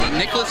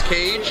Nicolas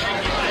Cage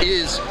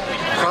is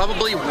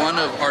probably one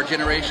of our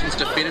generation's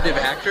definitive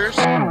actors.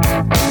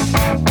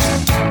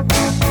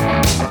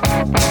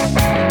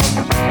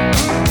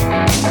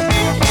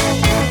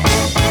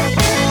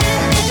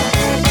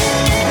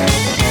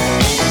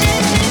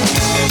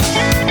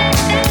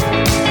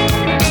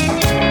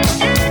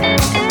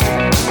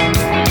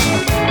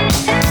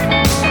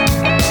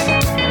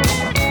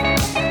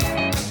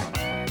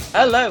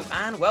 Hello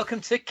and welcome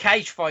to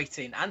Cage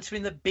Fighting,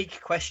 answering the big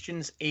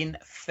questions in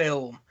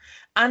film.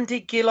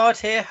 Andy Gillard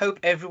here, hope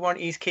everyone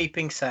is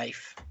keeping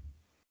safe.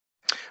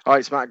 Hi,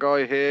 it's Matt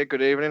Guy here.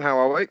 Good evening, how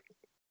are we?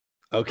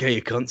 Okay,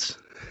 you cunts.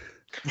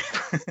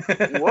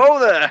 Whoa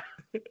there!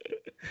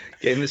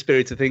 Get in the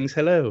spirit of things,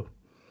 hello.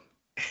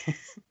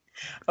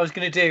 I was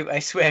going to do a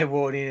swear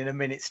warning in a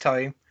minute's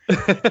time.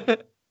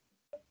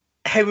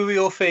 How are we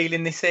all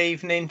feeling this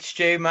evening?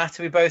 Stu, Matt,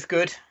 are we both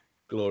good?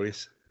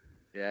 Glorious.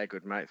 Yeah,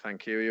 good mate,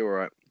 thank you. Are you all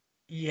right?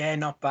 Yeah,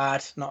 not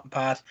bad, not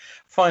bad.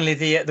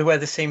 Finally, the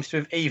weather seems to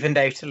have evened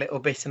out a little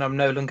bit and I'm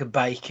no longer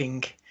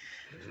baking.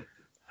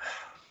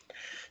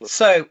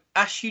 So,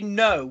 as you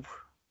know,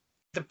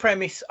 the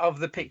premise of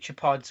the Picture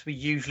Pods, we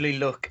usually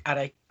look at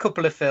a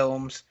couple of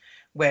films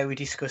where we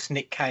discuss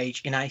Nick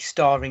Cage in a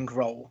starring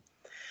role.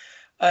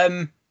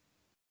 The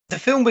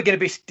film we're going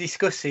to be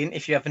discussing,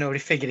 if you haven't already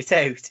figured it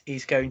out,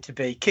 is going to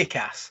be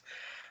Kick-Ass,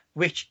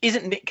 which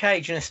isn't Nick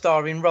Cage in a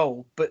starring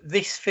role, but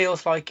this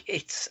feels like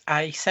it's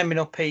a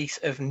seminal piece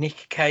of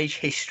Nick Cage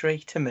history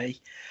to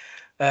me.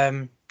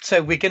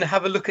 So we're going to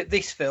have a look at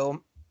this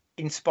film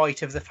in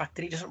spite of the fact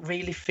that it doesn't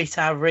really fit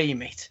our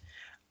remit.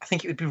 I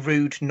think it would be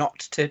rude not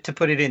to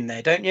put it in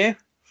there, don't you?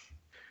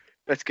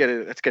 Let's get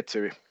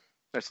to it.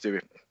 Let's do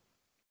it.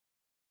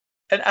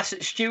 And as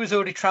Stu has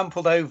already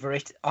trampled over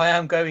it, I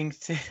am going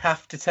to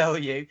have to tell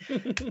you,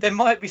 there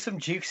might be some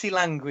juicy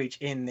language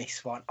in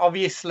this one.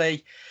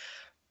 Obviously,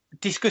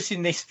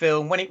 discussing this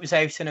film when it was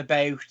out and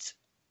about,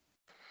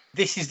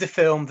 this is the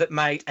film that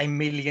made 1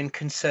 million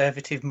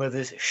conservative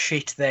mothers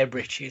shit their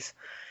britches.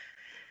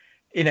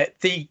 You know,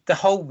 the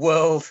whole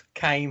world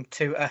came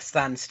to a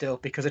standstill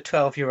because a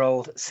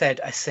 12-year-old said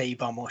a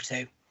C-bomb or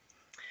two.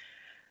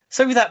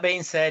 So with that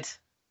being said,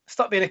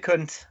 stop being a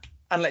cunt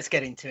and let's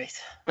get into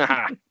it.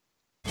 Okay,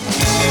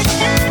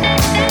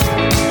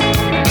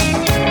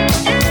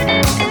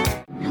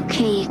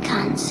 you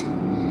cunts.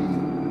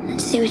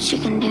 Let's see what you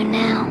can do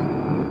now.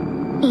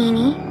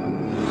 Eeny,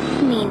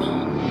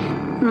 meeny,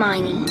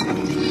 miny,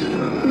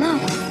 mo.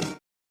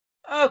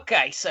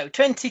 Okay, so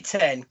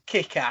 2010,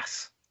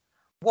 Kick-Ass.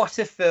 What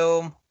a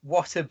film,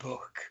 what a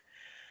book.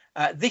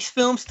 This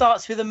film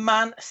starts with a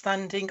man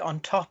standing on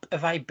top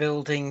of a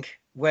building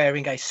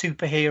wearing a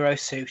superhero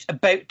suit,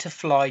 about to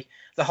fly,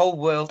 the whole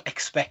world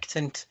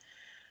expectant.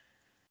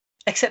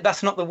 Except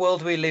that's not the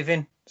world we live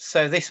in.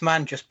 So this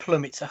man just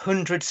plummets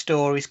 100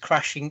 stories,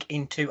 crashing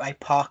into a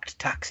parked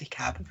taxi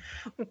cab.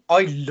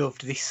 I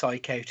loved this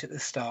psych out at the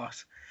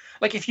start.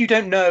 Like, if you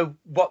don't know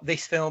what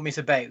this film is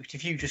about,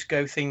 if you just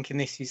go thinking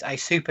this is a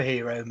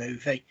superhero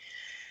movie,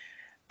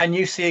 and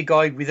you see a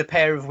guy with a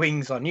pair of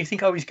wings on, you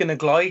think, oh, he's going to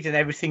glide and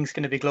everything's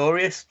going to be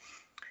glorious.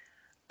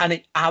 And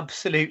it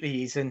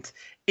absolutely isn't.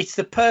 It's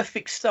the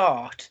perfect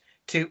start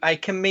to a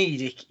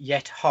comedic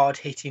yet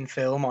hard-hitting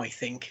film, I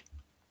think.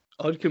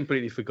 I'd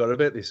completely forgot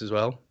about this as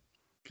well,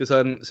 because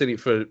I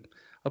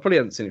probably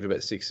hadn't seen it for about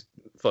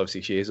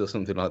 5-6 years or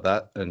something like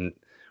that. And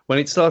when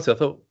it started, I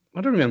thought, I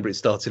don't remember it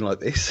starting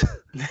like this.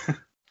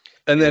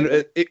 And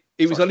then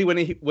it was only when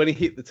he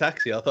hit the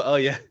taxi, I thought, oh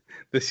yeah,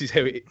 this is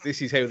how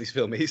this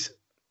film is.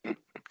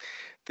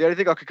 The only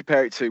thing I could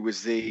compare it to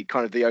was the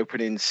kind of the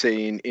opening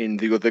scene in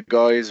The Other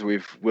Guys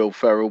with Will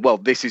Ferrell. Well,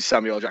 this is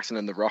Samuel L. Jackson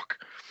and The Rock,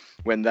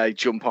 when they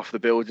jump off the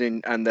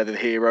building and they're the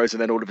heroes,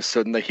 and then all of a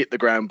sudden they hit the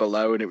ground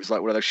below, and it was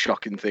like one of those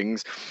shocking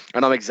things.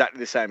 And I'm exactly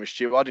the same as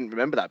Stu. I didn't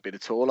remember that bit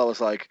at all. I was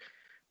like,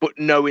 but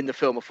knowing the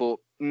film, I thought,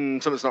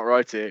 something's not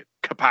right here.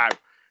 Kapow!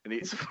 And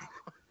it's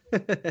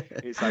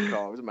that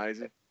car. It was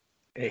amazing.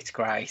 It's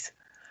great.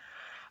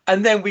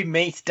 And then we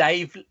meet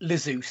Dave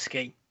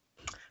Lazowski.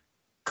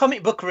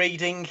 Comic book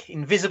reading,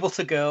 invisible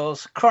to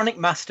girls, chronic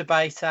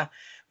masturbator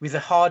with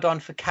a hard-on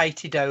for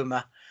Katie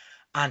Doma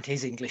and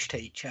his English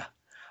teacher.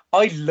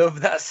 I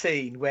love that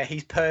scene where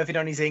he's perving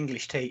on his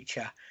English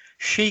teacher.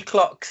 She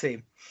clocks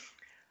him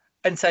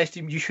and says to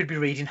him, you should be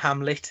reading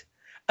Hamlet.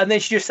 And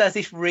then she just has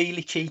this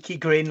really cheeky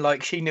grin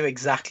like she knew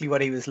exactly what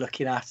he was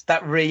looking at.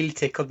 That really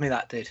tickled me,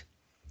 that did.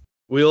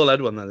 We all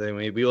had one that day,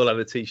 we all had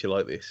a teacher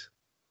like this.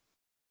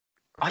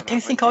 I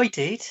don't think I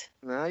did.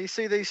 No, you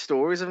see these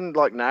stories of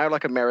like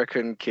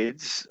American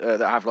kids that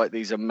have like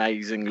these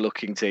amazing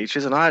looking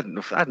teachers, and I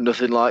had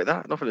nothing like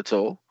that, nothing at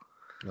all.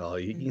 Oh,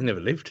 you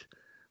never lived.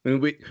 I mean,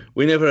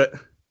 we never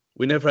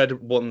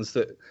had ones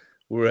that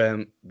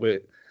were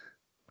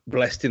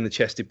blessed in the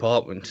chess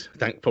department.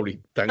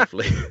 Thankfully.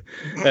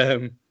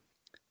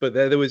 But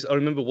there was. I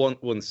remember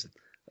once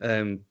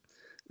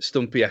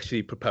Stumpy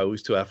actually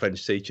proposed to our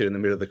French teacher in the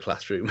middle of the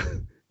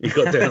classroom. He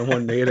got down on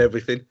one knee and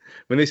everything.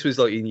 When this was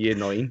like in year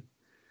 9,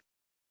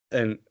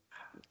 and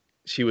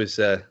she was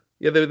there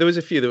was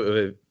a few that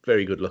were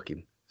very good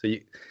looking. So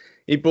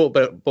he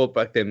brought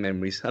back their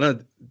memories. I know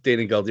Dean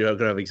and Goldie are going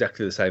to have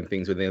exactly the same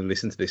things when they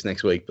listen to this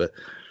next week, but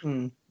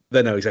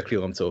they know exactly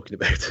what I'm talking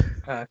about.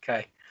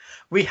 Okay.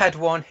 We had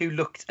one who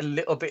looked a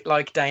little bit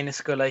like Dana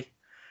Scully.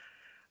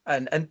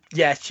 And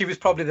yeah, she was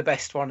probably the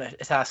best one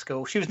at our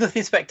school. She was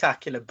nothing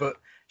spectacular, but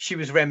she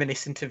was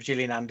reminiscent of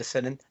Gillian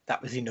Anderson, and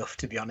that was enough,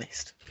 to be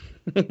honest.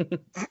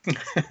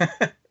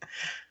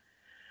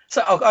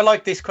 So I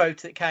like this quote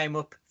that came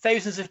up.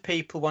 Thousands of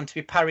people want to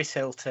be Paris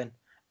Hilton,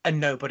 and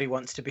nobody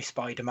wants to be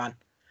Spider-Man.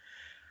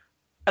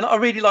 And I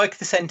really like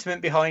the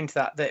sentiment behind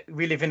that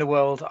we live in a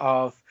world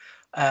of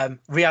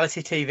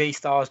reality TV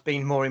stars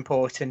being more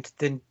important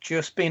than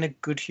just being a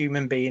good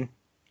human being,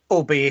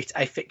 albeit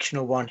a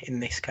fictional one in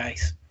this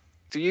case.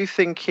 Do you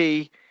think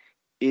he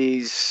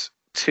is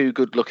too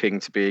good looking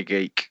to be a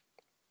geek?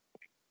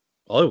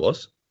 I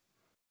was.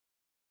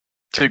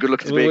 Too good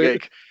looking to be a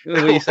geek?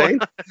 What are you saying?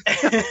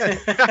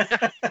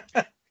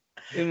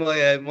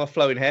 In my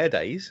flowing hair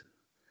days.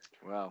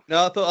 Wow.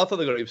 No, I thought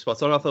they got it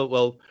spot on. I thought,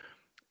 well,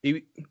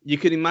 you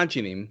could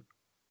imagine him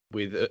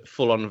with a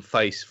full-on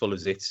face full of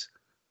zits.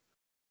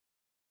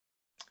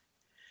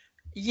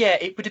 Yeah,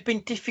 it would have been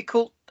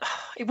difficult.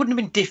 It wouldn't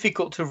have been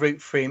difficult to root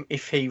for him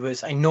if he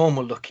was a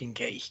normal-looking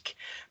geek,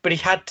 but he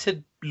had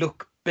to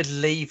look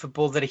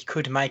believable that he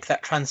could make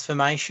that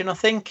transformation, I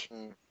think.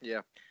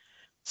 Yeah.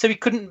 So he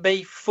couldn't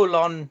be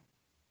full-on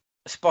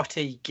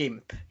spotty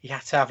gimp. He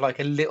had to have like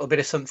a little bit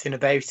of something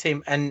about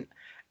him, and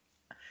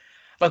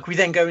like we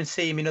then go and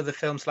see him in other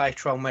films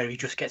later on where he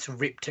just gets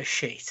ripped to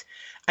shit,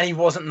 and he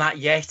wasn't that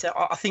yet.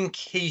 I think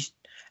he's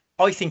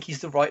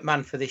the right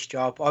man for this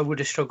job. I would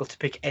have struggled to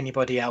pick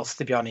anybody else,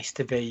 to be honest,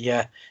 to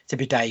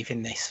be Dave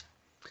in this.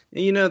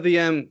 You know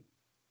the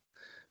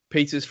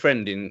Peter's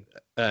friend in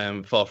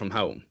Far From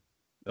Home.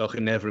 I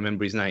can never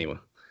remember his name.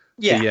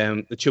 Yeah,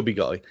 the chubby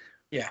guy.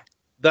 Yeah,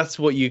 that's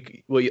what you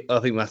I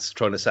think that's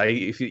trying to say.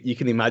 If you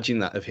can imagine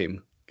that of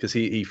him, because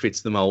he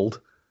fits the mold.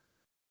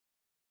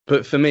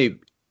 But for me,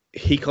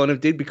 he kind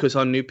of did, because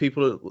I knew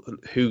people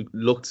who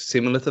looked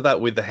similar to that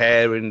with the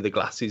hair and the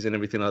glasses and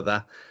everything like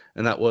that.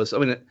 And that was, I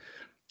mean,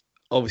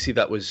 obviously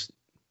that was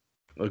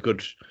a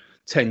good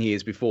 10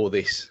 years before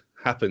this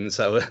happened.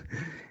 So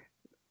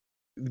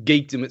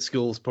geekdom at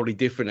school is probably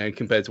different now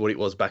compared to what it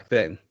was back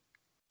then.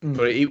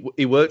 But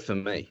it worked for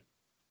me.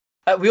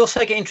 We also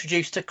get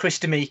introduced to Chris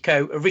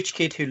D'Amico, a rich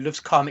kid who loves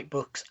comic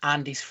books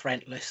and is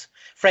friendless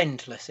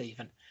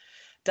even.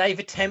 Dave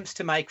attempts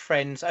to make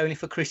friends only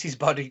for Chris's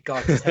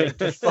bodyguard to tell him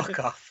to fuck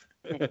off.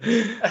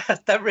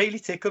 That really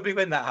tickled me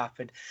when that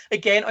happened.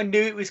 Again, I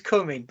knew it was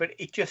coming, but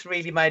it just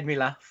really made me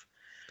laugh.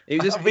 I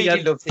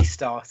really love this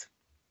start.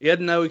 He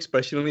had no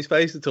expression on his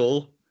face at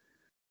all.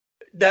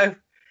 No,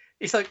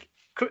 it's like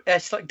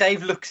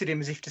Dave looks at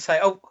him as if to say,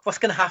 "Oh, what's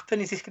going to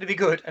happen? Is this going to be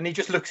good?" And he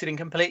just looks at him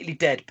completely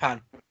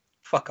deadpan.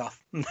 Fuck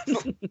off.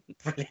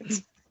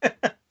 Brilliant.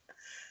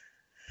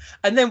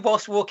 And then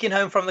whilst walking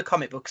home from the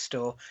comic book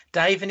store,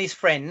 Dave and his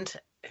friend,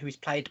 who is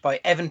played by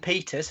Evan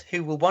Peters,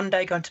 who will one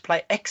day go on to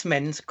play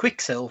X-Men's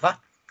Quicksilver,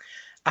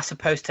 as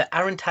opposed to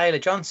Aaron Taylor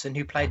Johnson,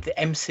 who played the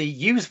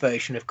MCU's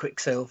version of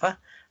Quicksilver.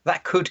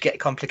 That could get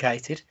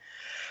complicated.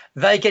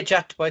 They get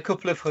jacked by a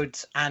couple of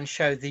hoods and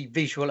show the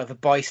visual of a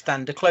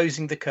bystander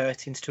closing the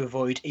curtains to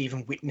avoid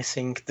even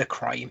witnessing the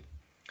crime.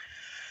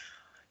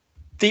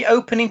 The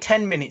opening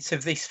 10 minutes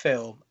of this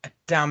film are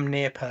damn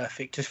near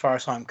perfect as far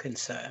as I'm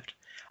concerned.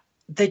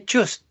 They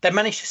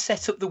managed to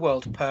set up the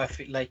world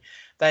perfectly.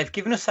 They've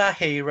given us our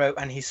hero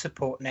and his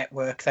support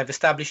network. They've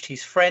established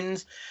his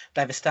friends.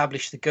 They've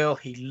established the girl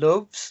he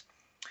loves.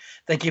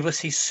 They give us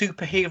his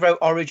superhero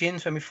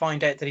origins when we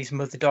find out that his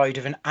mother died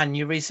of an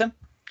aneurysm.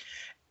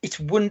 It's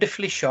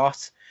wonderfully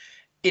shot.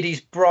 It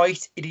is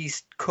bright. It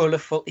is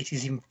colourful. It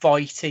is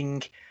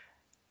inviting.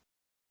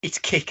 It's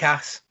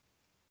kick-ass.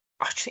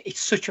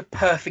 It's such a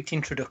perfect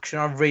introduction.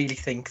 I really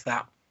think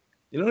that.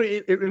 You know what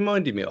it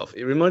reminded me of?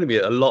 It reminded me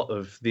a lot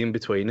of The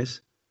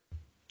In-Betweeners.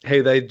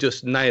 How they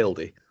just nailed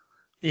it.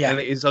 Yeah. And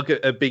it's like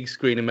a big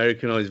screen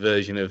Americanized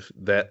version of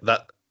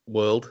that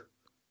world.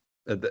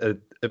 A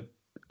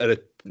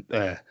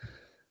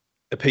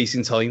piece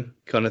in time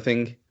kind of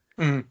thing.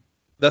 Mm.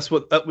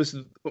 That was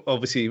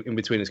obviously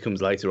In-Betweeners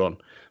comes later on,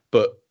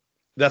 but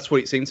that's what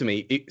it seemed to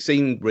me. It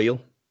seemed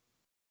real.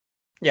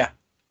 Yeah,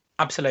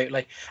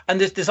 absolutely. And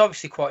there's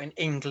obviously quite an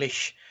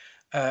English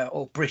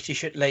or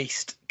British at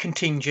least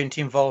contingent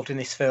involved in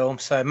this film.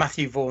 So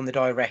Matthew Vaughn, the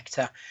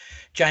director,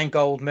 Jane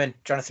Goldman,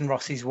 Jonathan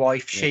Ross's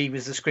wife, she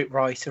was the script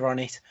writer on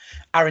it.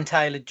 Aaron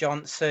Taylor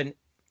Johnson,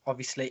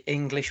 obviously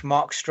English.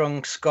 Mark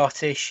Strong,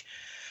 Scottish.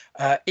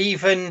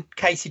 Even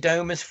Katie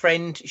Domer's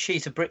friend,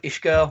 she's a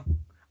British girl.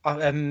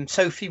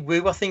 Sophie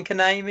Wu, I think her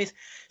name is.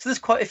 So there's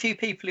quite a few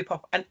people who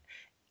pop, and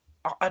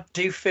I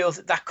do feel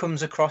that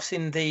comes across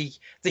in the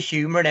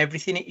humour and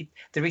everything.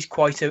 There is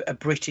quite a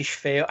British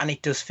feel, and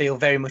it does feel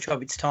very much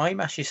of its time,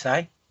 as you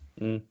say.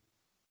 Mm.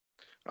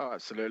 Oh,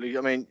 absolutely.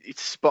 I mean,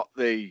 it's spot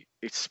the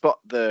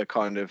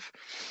kind of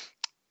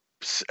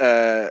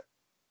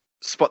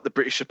spot the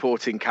British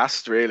supporting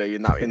cast really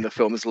in the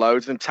film. There's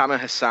loads of them. Tamer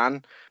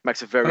Hassan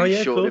makes a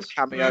very short-lived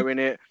cameo in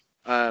it.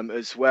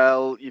 as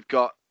well. You've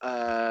got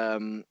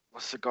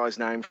what's the guy's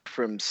name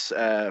from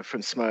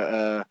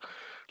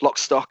Lock,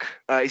 Stock?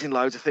 He's in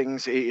loads of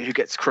things. Who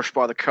gets crushed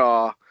by the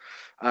car.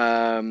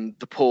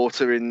 The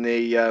porter in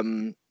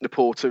the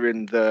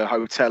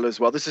hotel as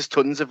well. There's just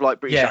tons of like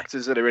British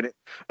actors that are in it,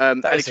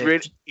 and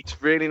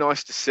it's really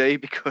nice to see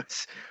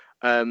because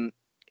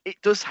it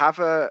does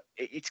have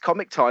its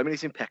comic timing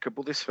is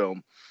impeccable, this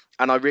film,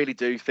 and I really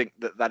do think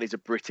that is a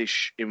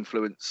British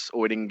influence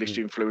or an English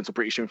influence or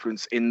British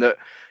influence in that,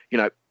 you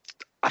know,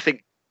 I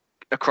think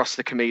across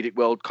the comedic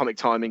world, comic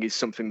timing is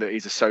something that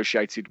is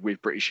associated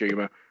with British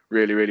humour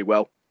really, really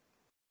well.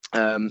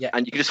 And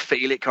you can just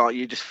feel it, can't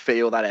you? Just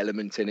feel that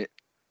element in it.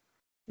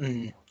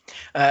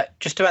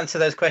 Just to answer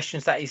those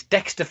questions, that is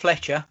Dexter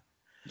Fletcher.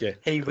 Yeah,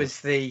 he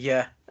was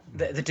the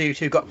dude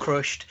who got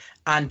crushed,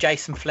 and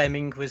Jason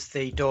Fleming was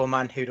the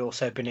doorman who'd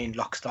also been in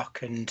Lock,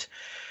 Stock and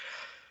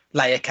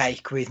Layer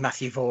Cake with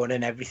Matthew Vaughn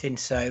and everything.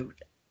 So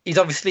he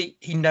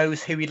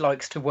knows who he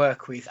likes to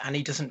work with, and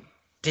he doesn't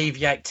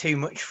deviate too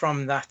much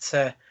from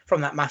that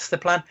master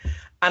plan.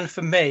 And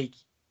for me,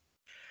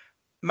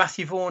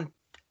 Matthew Vaughn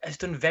has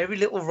done very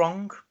little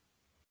wrong.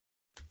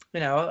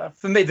 You know,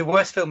 for me, the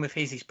worst film of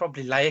his is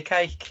probably Layer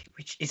Cake,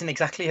 which isn't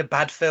exactly a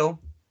bad film.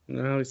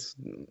 No,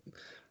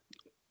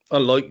 I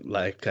like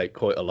Layer Cake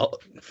quite a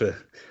lot for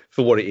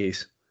what it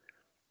is.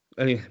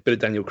 I mean, a bit of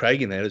Daniel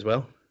Craig in there as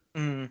well.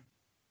 I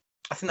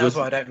think that's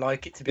why I don't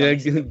like it, to be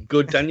honest.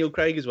 Good Daniel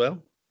Craig as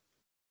well.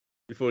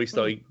 Before he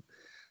started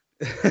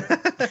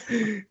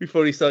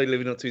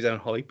living up to his own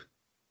hype.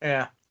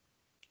 Yeah.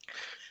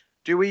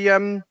 Do we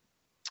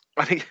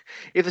I think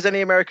if there's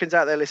any Americans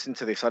out there listening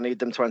to this, I need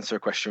them to answer a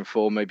question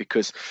for me,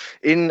 because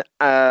in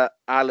our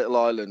little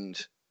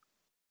island,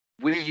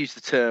 we use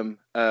the term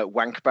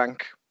wank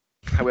bank.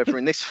 However,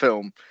 in this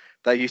film,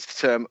 they use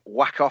the term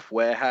whack off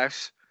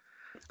warehouse.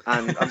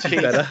 And I'm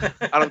keen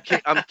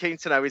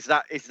to know, is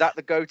that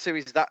the go-to?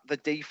 Is that the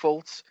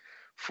default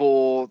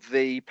for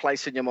the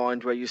place in your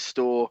mind where you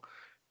store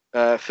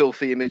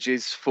filthy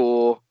images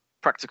for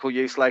practical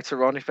use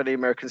later on? If any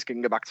Americans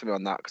can get back to me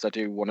on that, because I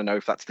do want to know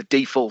if that's the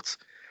default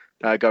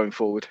going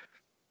forward.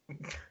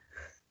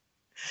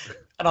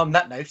 And on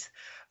that note,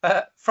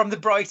 from the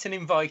bright and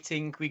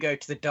inviting, we go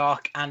to the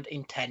dark and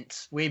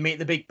intense. We meet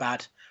the big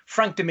bad,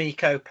 Frank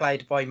D'Amico,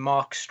 played by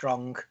Mark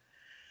Strong.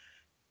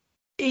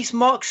 Is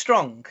Mark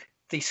Strong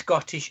the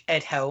Scottish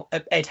Ed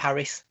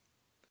Harris?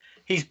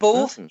 He's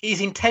bald, he's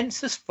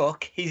intense as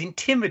fuck, he's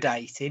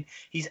intimidating,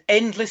 he's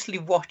endlessly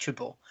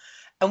watchable.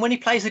 And when he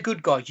plays a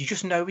good guy, you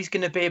just know he's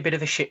going to be a bit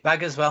of a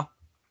shitbag as well.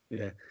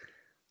 Yeah.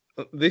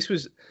 This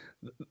was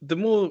the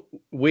more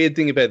weird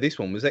thing about this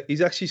one was that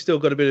he's actually still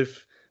got a bit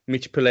of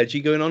Mitch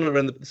Pileggi going on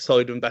around the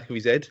side and back of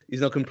his head.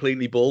 He's not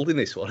completely bald in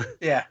this one.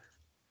 Yeah.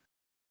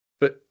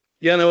 But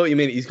yeah, I know what you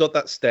mean. He's got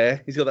that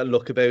stare. He's got that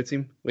look about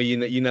him where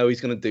you know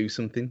he's going to do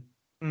something.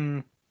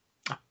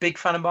 A big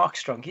fan of Mark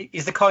Strong.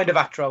 He's the kind of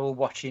actor I will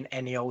watch in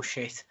any old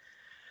shit,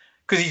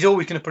 because he's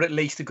always going to put at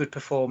least a good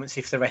performance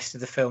if the rest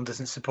of the film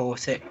doesn't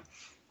support it.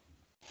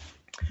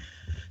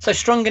 So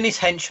Strong and his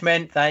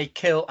henchmen, they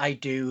kill a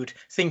dude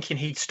thinking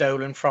he'd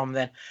stolen from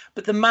them.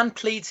 But the man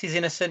pleads his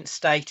innocence,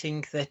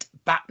 stating that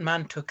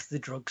Batman took the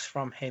drugs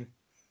from him.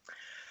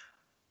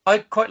 I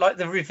quite like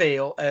the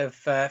reveal of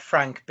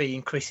Frank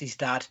being Chris's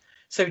dad.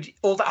 So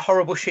all that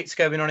horrible shit's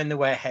going on in the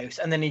warehouse,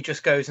 and then he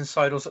just goes and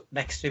sidles up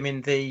next to him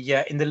in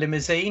the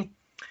limousine,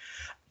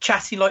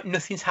 chatting like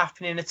nothing's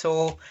happening at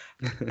all.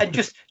 And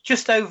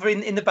just over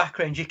in the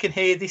background, you can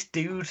hear this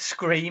dude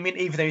screaming,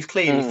 even though he's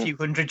clearly a few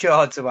hundred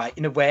yards away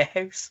in a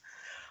warehouse.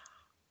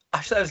 I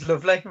thought that was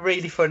lovely,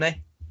 really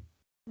funny,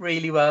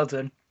 really well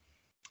done.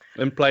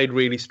 And played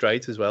really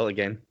straight as well,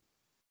 again.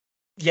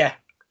 Yeah,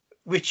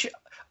 which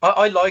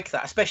I like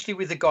that, especially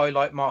with a guy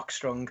like Mark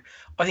Strong.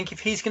 I think if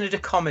he's going to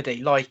do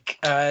comedy like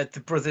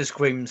the Brothers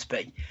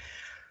Grimsby,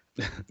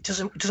 it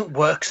doesn't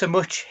work so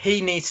much.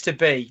 He needs to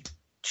be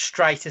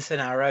straight as an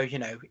arrow, you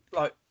know,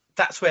 like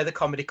that's where the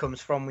comedy comes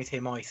from with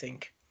him, I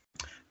think.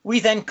 We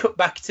then cut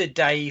back to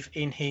Dave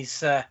in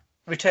his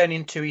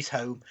returning to his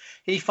home.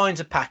 He finds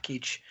a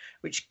package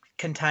which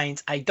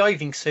contains a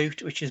diving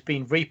suit which has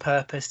been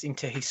repurposed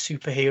into his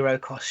superhero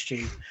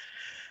costume,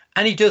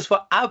 and he does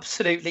what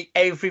absolutely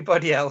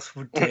everybody else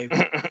would do.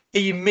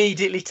 He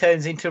immediately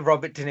turns into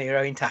Robert De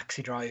Niro in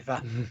Taxi Driver,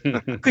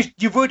 because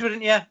you would,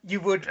 wouldn't you?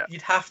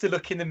 You'd have to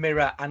look in the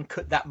mirror and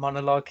cut that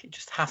monologue. It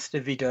just has to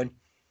be done.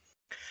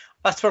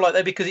 That's what I like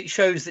though, because it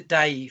shows that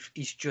Dave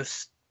is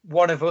just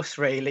one of us,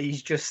 really.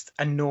 He's just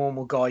a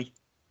normal guy.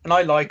 And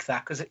I like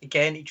that, because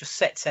again, it just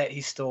sets out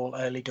his stall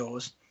early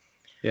doors.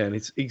 Yeah, and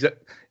it's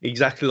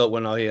exactly like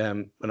when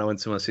I went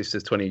to my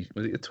sister's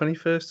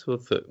 21st or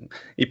 30?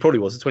 It probably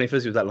was the 21st.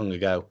 It was that long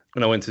ago.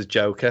 When I went as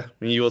Joker,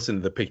 I mean, you also know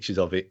the pictures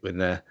of it when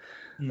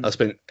I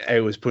spent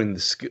hours putting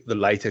the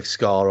latex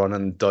scar on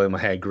and dyeing my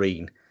hair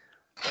green.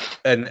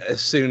 And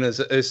as soon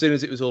as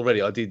it was all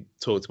ready, I did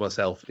talk to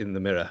myself in the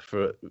mirror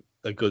for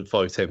a good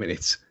 5-10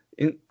 minutes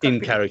in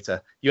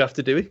character. You have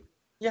to do it.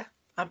 Yeah,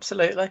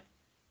 absolutely.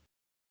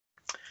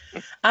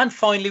 And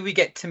finally, we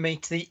get to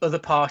meet the other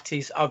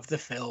parties of the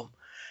film.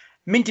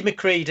 Mindy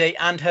McCready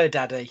and her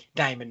daddy,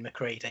 Damon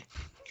McCready.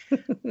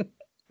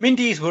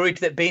 Mindy is worried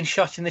that being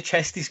shot in the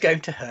chest is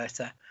going to hurt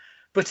her,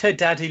 but her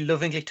daddy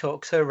lovingly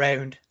talks her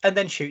around and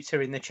then shoots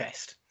her in the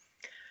chest,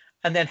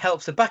 and then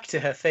helps her back to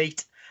her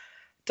feet.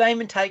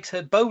 Damon takes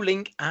her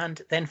bowling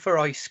and then for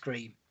ice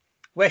cream,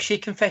 where she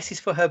confesses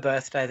for her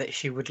birthday that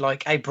she would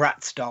like a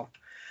Bratz doll.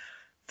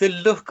 The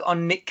look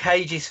on Nick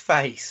Cage's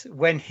face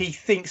when he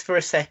thinks for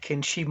a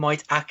second she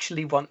might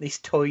actually want this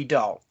toy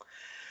doll.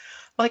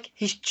 Like,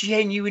 he's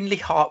genuinely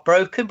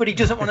heartbroken, but he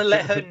doesn't want to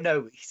let her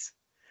know it.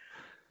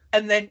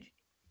 And then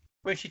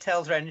when she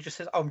tells her and he just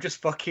says, I'm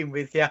just fucking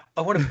with you.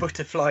 I want a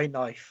butterfly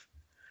knife.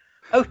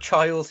 Oh,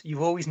 child,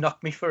 you always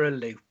knock me for a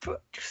loop.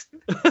 Just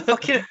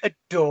fucking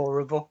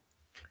adorable.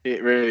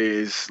 It really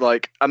is.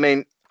 Like, I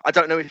mean, I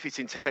don't know if it's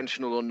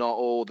intentional or not,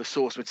 or the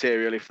source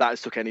material, if that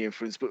has took any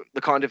influence, but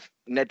the kind of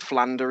Ned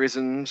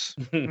Flanderisms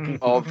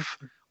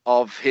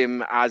of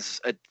him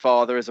as a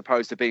father as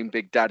opposed to being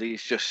Big Daddy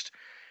is just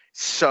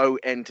so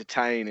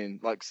entertaining.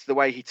 Like, the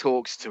way he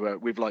talks to her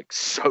with like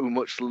so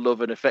much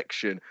love and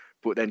affection,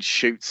 but then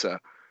shoots her.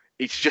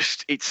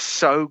 It's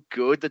so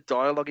good. The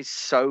dialogue is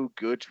so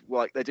good.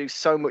 Like, they do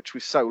so much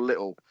with so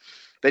little.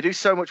 They do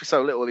so much with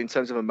so little in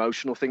terms of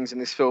emotional things in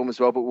this film as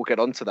well, but we'll get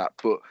onto that.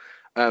 But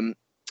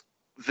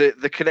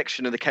the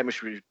connection and the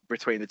chemistry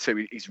between the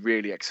two is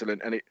really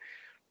excellent, and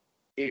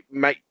it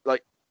make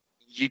like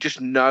you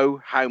just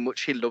know how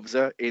much he loves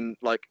her in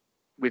like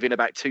within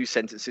about 2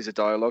 sentences of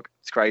dialogue.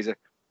 It's crazy.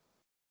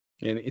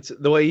 And it's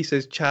the way he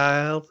says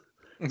 "child"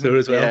 to her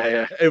as well.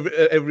 Yeah.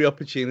 Every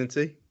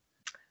opportunity.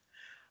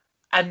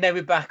 And now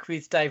we're back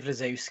with Dave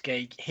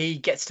Lazowski. He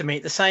gets to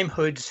meet the same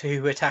hoods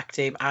who attacked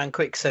him and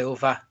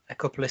Quicksilver a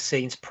couple of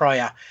scenes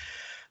prior.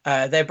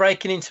 They're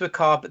breaking into a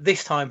car, but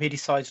this time he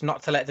decides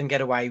not to let them get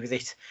away with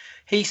it.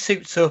 He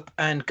suits up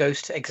and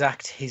goes to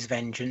exact his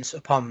vengeance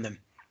upon them.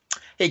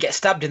 He gets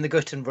stabbed in the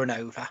gut and run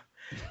over.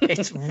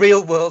 It's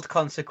real-world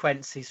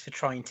consequences for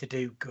trying to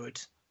do good.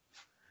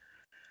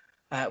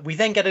 We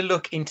then get a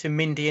look into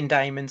Mindy and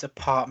Damon's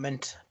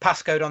apartment.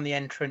 Passcode on the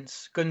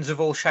entrance, guns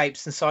of all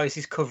shapes and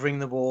sizes covering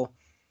the wall.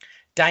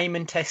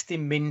 Damon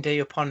testing Mindy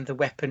upon the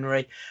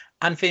weaponry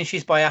and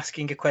finishes by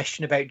asking a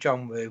question about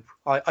John Woo.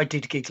 I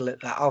did giggle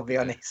at that, I'll be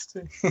honest.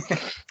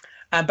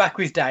 And back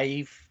with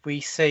Dave,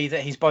 we see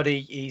that his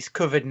body is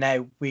covered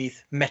now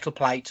with metal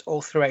plates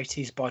all throughout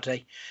his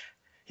body.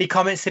 He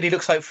comments that he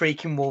looks like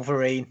freaking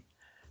Wolverine.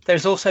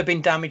 There's also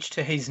been damage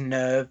to his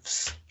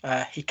nerves.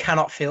 He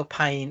cannot feel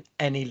pain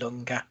any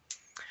longer.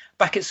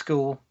 Back at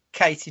school,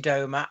 Katie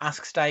Doma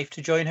asks Dave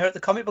to join her at the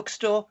comic book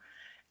store.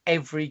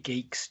 Every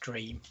geek's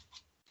dream.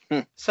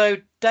 So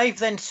Dave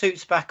then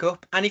suits back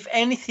up, and if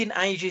anything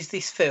ages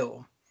this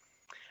film,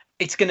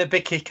 it's going to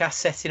be Kick-Ass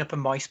setting up a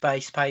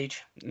MySpace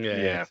page.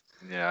 Yeah.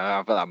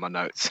 I've got that in my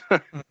notes.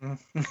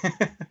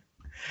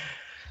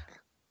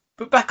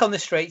 But back on the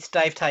streets,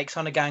 Dave takes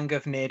on a gang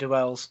of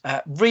ne'er-do-wells.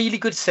 Really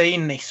good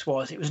scene this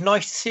was. It was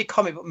nice to see a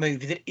comic book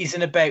movie that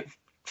isn't about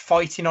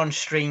fighting on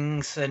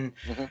strings and,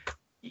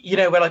 you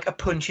know, where like a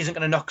punch isn't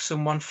going to knock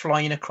someone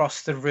flying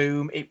across the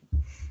room.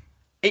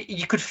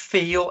 You could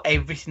feel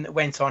everything that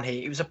went on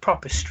here. It was a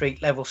proper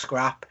street level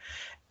scrap.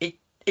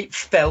 It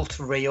felt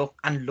real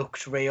and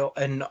looked real,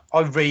 and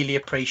I really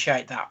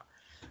appreciate that.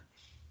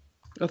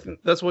 I think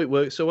that's why it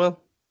works so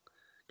well,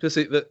 because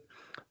the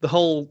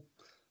whole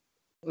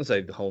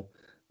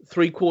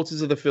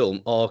 3/4 of the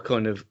film are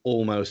kind of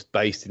almost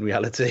based in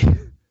reality,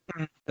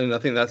 and I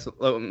think that's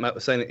like Matt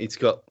was saying.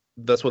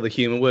 That's why the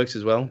humour works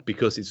as well,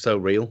 because it's so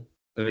real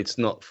and it's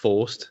not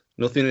forced.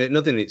 Nothing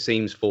it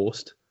seems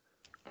forced.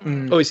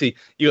 Obviously,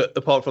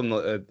 apart from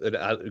a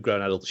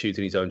grown adult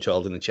shooting his own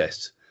child in the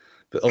chest,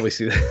 but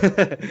obviously,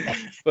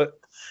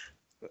 but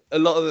a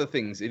lot of the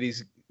things it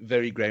is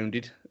very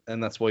grounded,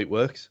 and that's why it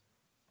works.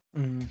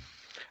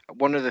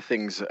 One of the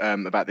things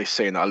about this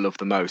scene that I love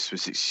the most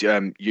was its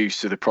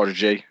use of the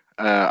prodigy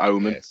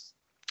Omen. Yes.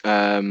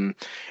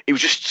 It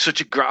was just such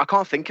a great. I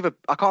can't think of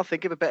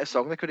a better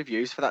song they could have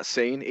used for that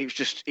scene.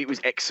 It was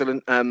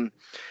excellent.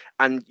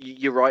 And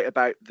you're right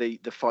about the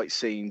fight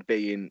scene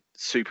being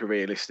super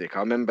realistic. I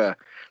remember,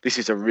 this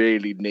is a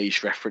really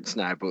niche reference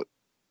now, but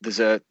there's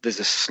a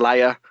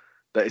Slayer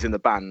that is in the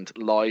band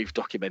live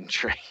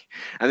documentary,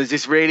 and there's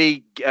this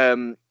really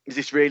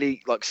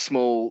like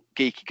small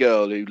geeky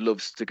girl who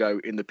loves to go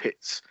in the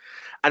pits,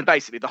 and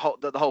basically the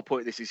whole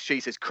point of this is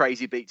she says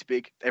crazy beats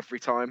big every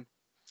time,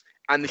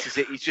 and this is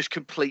it. He's just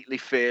completely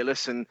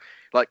fearless, and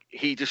like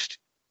he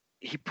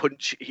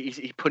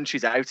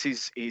punches out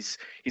his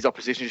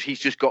opposition. He's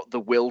just got the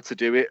will to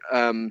do it,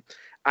 and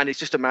it's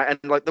just and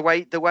like the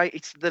way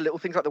it's the little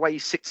things, like the way he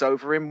sits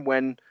over him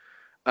when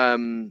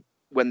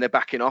they're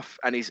backing off,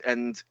 and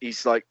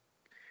he's like,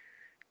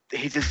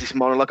 he does this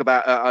monologue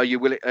about are you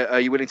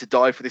willing to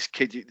die for this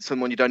kid,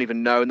 someone you don't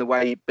even know, and the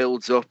way he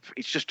builds up,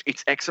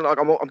 it's excellent.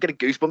 Like, I'm getting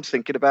goosebumps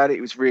thinking about it.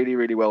 It was really,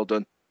 really well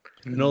done.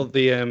 And all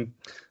the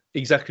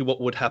exactly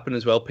what would happen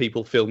as well,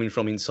 people filming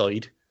from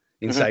inside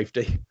in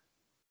safety.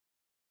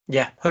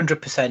 Yeah,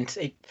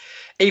 100%.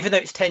 Even though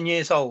it's 10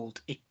 years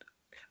old,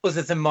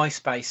 other than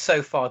MySpace,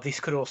 so far this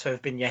could also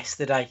have been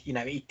yesterday. You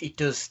know, it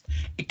does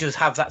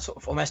have that sort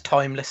of almost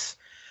timeless,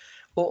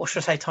 or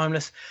should I say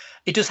timeless?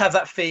 It does have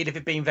that feel of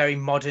it being very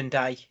modern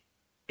day.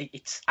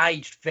 It's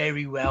aged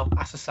very well,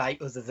 as I say,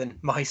 other than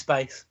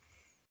MySpace.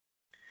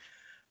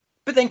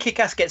 But then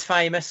Kick-Ass gets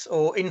famous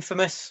or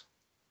infamous.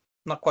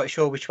 Not quite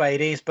sure which way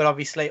it is, but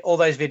obviously all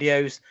those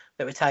videos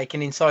that were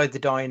taken inside the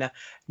diner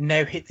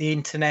now hit the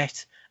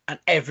internet and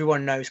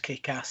everyone knows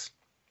Kick-Ass.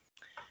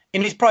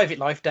 In his private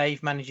life,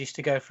 Dave manages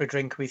to go for a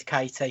drink with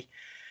Katie,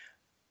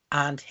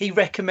 and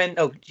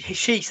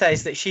she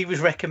says that she was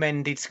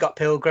recommended Scott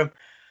Pilgrim.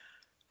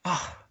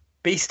 Oh,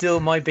 be still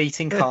my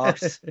beating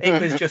heart.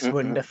 It was just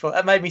wonderful.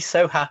 It made me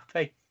so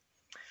happy.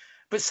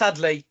 But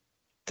sadly,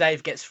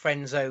 Dave gets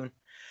friend zone,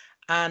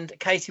 and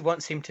Katie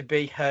wants him to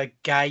be her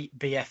gay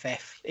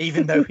BFF,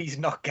 even though he's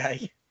not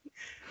gay.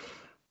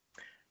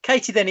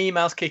 Katie then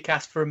emails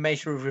Kick-Ass for a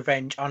measure of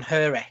revenge on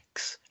her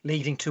ex,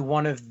 leading to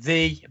one of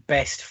the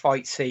best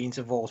fight scenes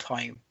of all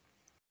time.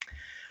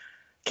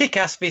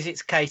 Kick-Ass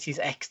visits Katie's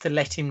ex to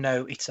let him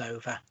know it's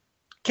over.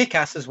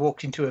 Kick-Ass has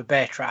walked into a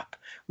bear trap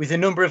with a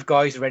number of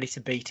guys ready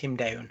to beat him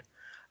down.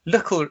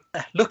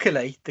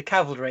 Luckily, the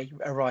cavalry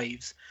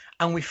arrives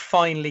and we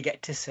finally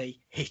get to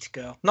see Hit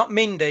Girl. Not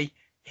Mindy,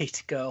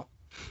 Hit Girl.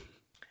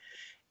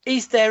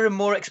 Is there a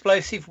more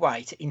explosive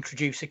way to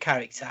introduce a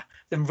character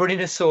than running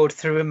a sword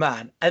through a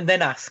man and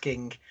then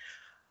asking,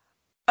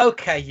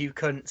 "Okay, you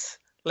cunts,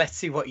 let's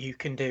see what you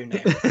can do now."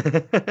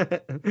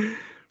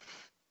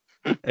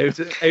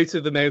 out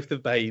of the mouth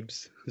of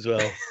babes as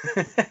well.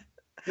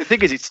 The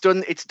thing is, it's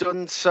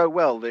done so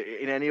well that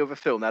in any other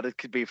film that it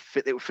could be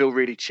it would feel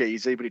really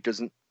cheesy, but it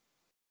doesn't.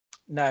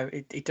 No,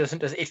 it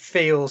doesn't. It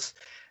feels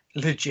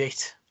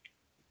legit.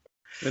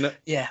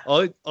 Yeah.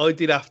 I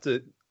did have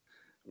to.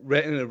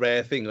 In a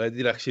rare thing, I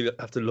did actually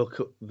have to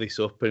look this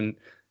up and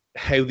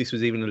how this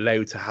was even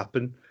allowed to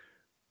happen.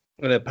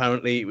 And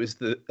apparently, it was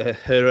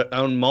her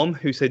own mom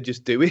who said,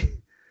 "Just do it."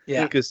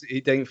 Yeah. Because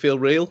it didn't feel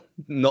real,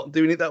 not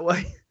doing it that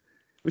way,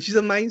 which is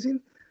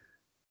amazing.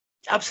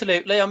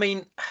 Absolutely. I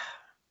mean,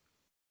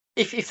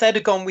 if they'd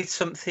have gone with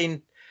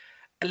something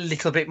a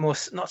little bit more,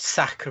 not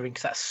saccharine,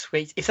 because that's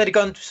sweet. If they'd have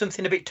gone with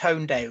something a bit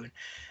toned down,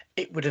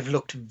 it would have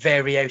looked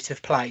very out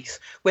of place.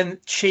 When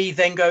she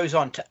then goes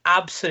on to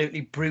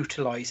absolutely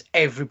brutalise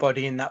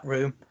everybody in that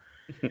room,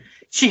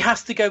 she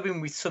has to go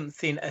in with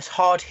something as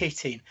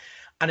hard-hitting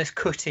and as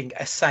cutting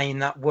as saying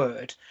that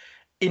word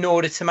in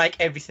order to make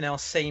everything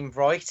else seem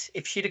right.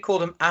 If she'd have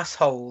called them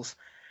assholes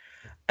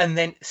and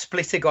then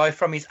split a guy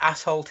from his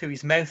asshole to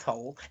his mouth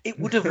hole, it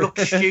would have looked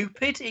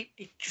stupid.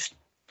 It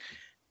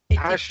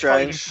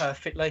strange.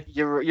 Perfectly.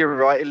 You're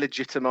right. It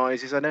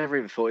legitimizes. I never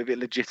even thought of it.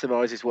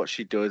 Legitimizes what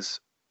she does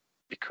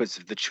because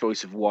of the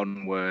choice of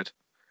one word.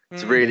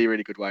 It's a really,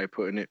 really good way of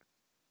putting it.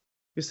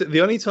 It's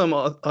the only time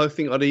I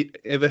think I'd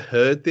ever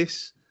heard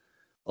this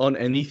on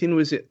anything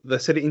was they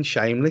said it in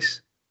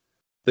Shameless,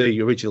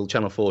 the original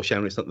Channel 4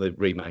 Shameless, not the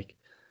remake.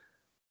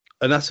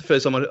 And that's the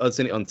first time I'd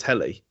seen it on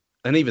telly.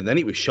 And even then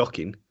it was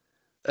shocking.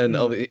 And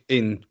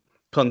in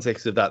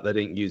context of that, they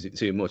didn't use it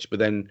too much. But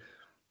then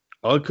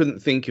I couldn't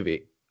think of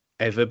it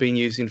ever being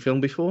used in film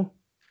before.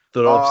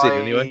 That I've seen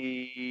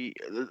anyway.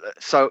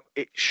 So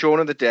Shaun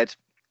of the Dead,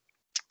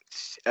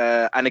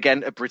 and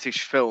again a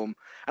British film,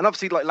 and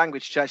obviously like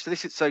language change.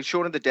 So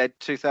Shaun of the Dead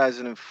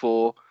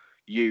 2004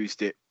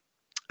 used it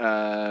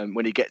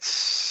when he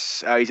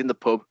gets he's in the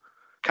pub.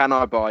 Can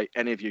I buy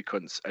any of you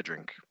cunts a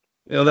drink?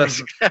 You know,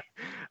 that's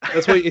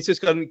why it's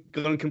just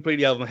gone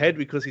completely out of my head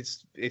because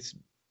it's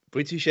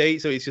British,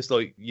 so it's just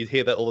like you'd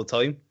hear that all the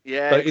time.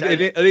 Yeah, like, I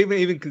didn't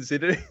even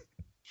consider it.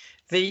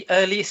 The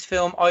earliest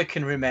film I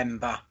can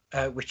remember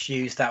which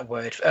used that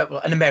word, well,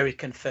 an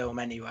American film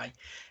anyway.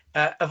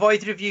 Have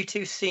either of you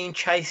two seen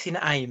Chasing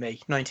Amy,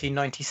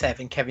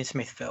 1997, Kevin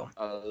Smith film?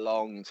 A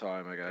long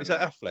time ago. Is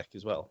that Affleck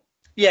as well?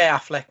 Yeah,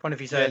 Affleck, one of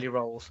his early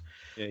roles.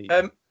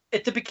 Yeah.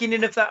 At the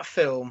beginning of that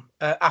film,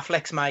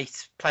 Affleck's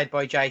mate, played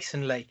by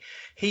Jason Lee,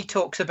 he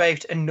talks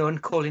about a nun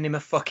calling him a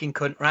fucking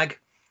cunt rag.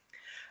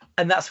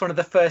 And that's one of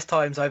the first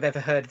times I've ever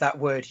heard that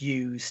word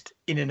used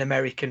in an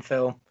American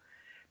film.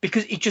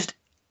 Because it just,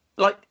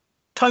 like,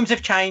 times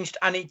have changed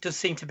and it does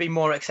seem to be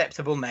more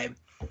acceptable now.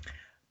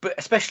 But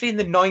especially in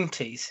the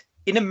 90s,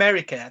 in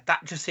America,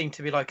 that just seemed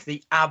to be like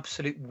the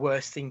absolute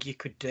worst thing you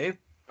could do.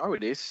 Oh,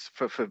 it is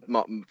for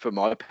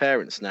my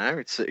parents now.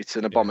 It's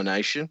an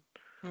abomination.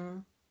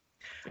 Mm.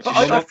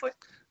 But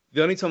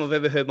the only time I've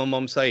ever heard my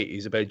mum say it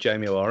is about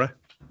Jamie O'Hara.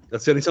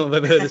 That's the only time I've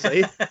ever heard her say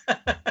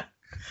it.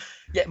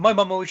 Yeah, my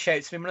mum always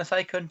shouts at me when I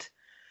say cunt.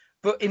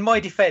 But in my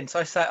defence,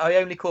 I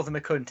only call them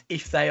a cunt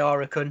if they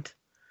are a cunt.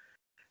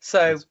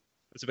 So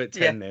it's about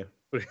 10 now.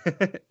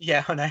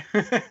 Yeah, I know.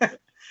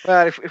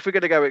 Well, if we're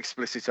going to go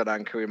explicit on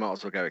Anchor, we might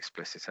as well go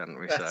explicit, haven't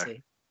we? That's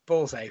it.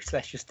 Balls out.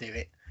 Let's just do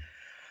it.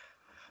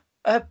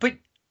 But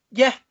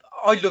yeah,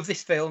 I love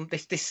this film.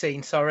 This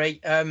scene.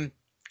 Sorry.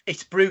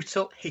 It's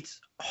brutal. It's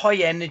high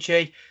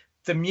energy.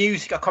 The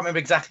music, I can't remember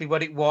exactly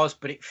what it was,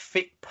 but it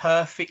fit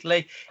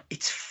perfectly.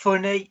 It's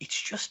funny.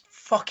 It's just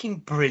fucking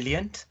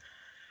brilliant.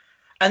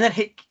 And then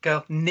Hit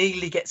Girl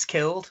nearly gets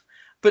killed,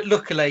 but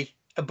luckily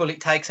a bullet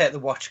takes out the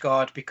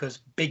watchguard because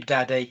Big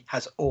Daddy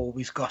has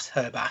always got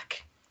her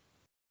back.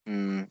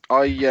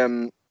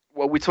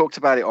 Well, we talked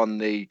about it on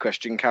the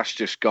question cast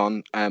just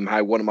gone.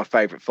 How one of my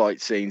favourite fight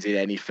scenes in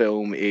any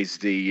film is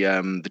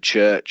the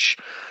church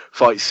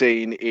fight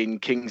scene in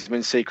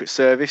Kingsman: Secret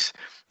Service,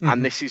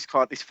 and this is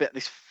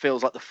this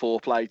feels like the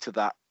foreplay to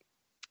that,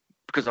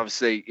 because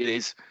obviously it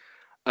is.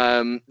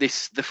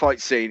 The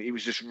fight scene, it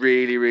was just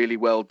really, really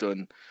well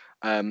done,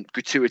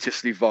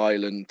 gratuitously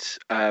violent,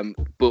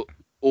 but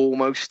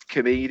almost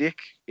comedic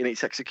in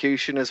its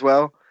execution as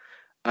well.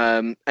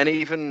 And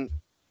even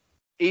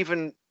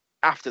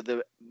after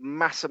the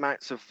mass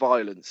amounts of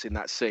violence in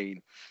that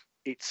scene,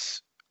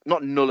 it's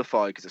not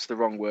nullified because it's the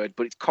wrong word,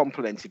 but it's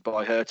complemented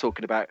by her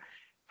talking about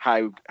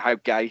how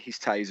gay his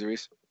taser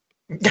is.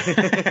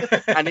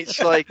 And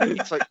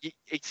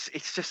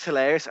it's just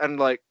hilarious. And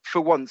like,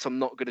 for once, I'm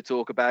not going to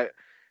talk about,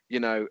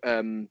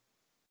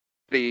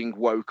 being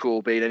woke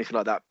or being anything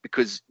like that,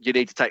 because you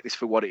need to take this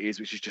for what it is,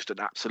 which is just an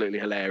absolutely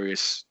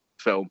hilarious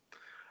film.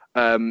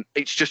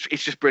 It's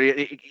just brilliant.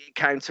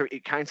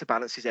 It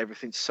counterbalances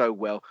everything so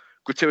well.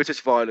 Gratuitous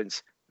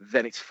violence,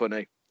 then it's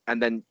funny,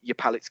 and then your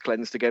palate's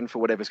cleansed again for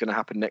whatever's going to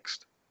happen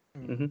next.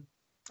 Mm-hmm.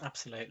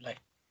 Absolutely.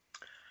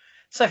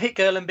 So Hit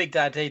Girl and Big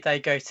Daddy, they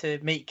go to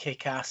meet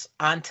Kick-Ass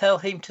and tell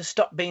him to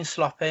stop being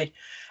sloppy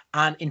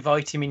and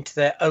invite him into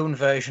their own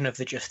version of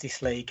the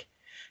Justice League.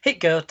 Hit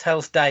Girl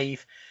tells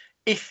Dave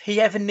if he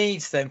ever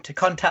needs them to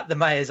contact the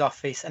mayor's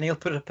office and he'll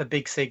put up a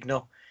big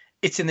signal.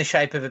 It's in the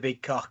shape of a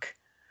big cock.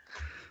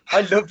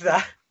 I loved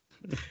that.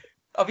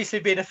 Obviously,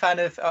 being a fan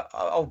of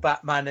old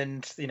Batman,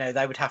 and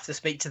they would have to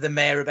speak to the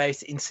mayor about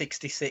it in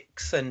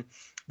 '66 and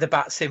the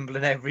bat symbol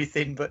and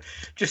everything. But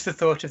just the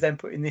thought of them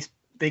putting this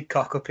big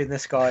cock up in the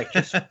sky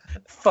just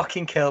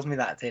fucking killed me.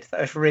 That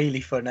was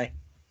really funny.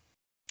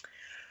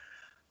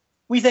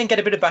 We then get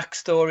a bit of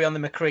backstory on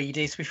the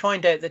McCreadys. We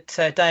find out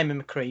that Damon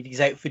McCready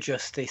is out for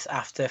justice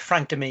after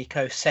Frank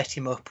D'Amico set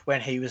him up when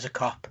he was a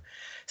cop,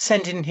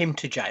 sending him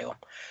to jail.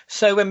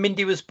 So when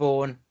Mindy was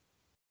born,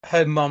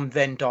 her mum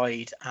then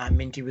died and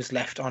Mindy was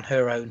left on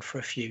her own for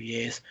a few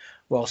years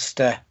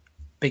whilst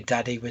Big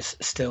Daddy was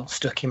still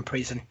stuck in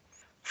prison.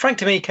 Frank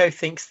D'Amico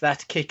thinks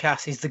that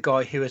Kick-Ass is the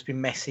guy who has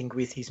been messing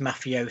with his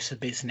mafiosa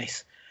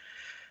business.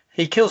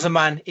 He kills a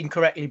man,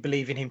 incorrectly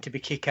believing him to be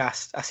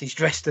Kick-Ass as he's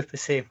dressed up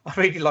as him. I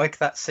really like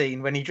that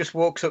scene when he just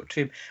walks up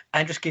to him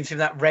and just gives him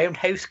that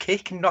roundhouse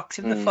kick and knocks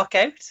him the fuck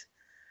out.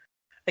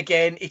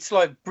 Again, it's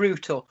like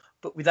brutal,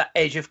 but with that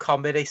edge of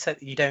comedy so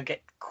that you don't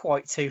get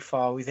quite too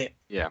far with it.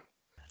 Yeah.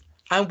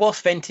 And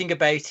whilst venting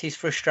about his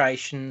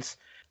frustrations,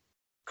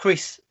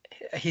 Chris,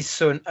 his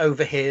son,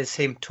 overhears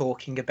him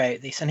talking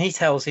about this, and he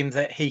tells him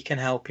that he can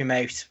help him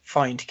out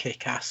find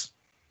Kick-Ass.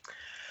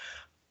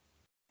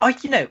 Am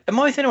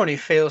I the one who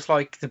feels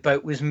like the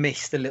boat was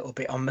missed a little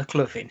bit on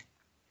McLovin?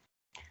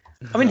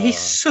 I mean, he's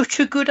such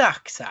a good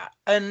actor,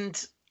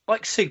 and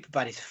like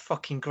Superbad is a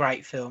fucking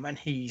great film, and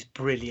he's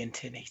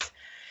brilliant in it.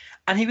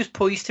 And he was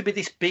poised to be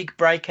this big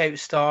breakout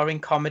star in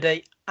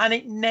comedy, and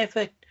it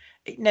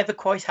never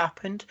quite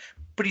happened.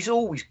 But he's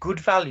always good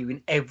value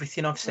in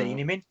everything I've seen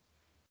him in.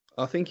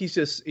 I think he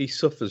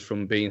suffers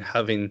from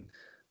having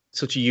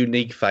such a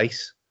unique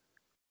face,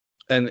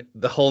 and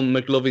the whole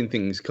McLovin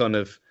thing's kind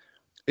of,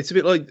 it's a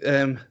bit like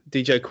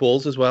DJ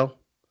Qualls as well.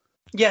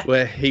 Yeah.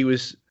 Where he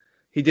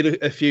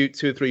did a few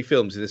 2 or 3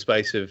 films in the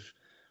space of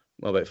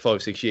about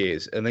 5-6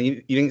 years, and then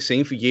you didn't see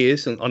him for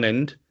years on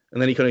end,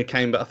 and then he kind of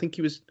came back. I think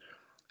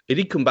he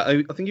did come back.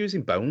 I think he was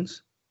in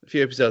Bones, a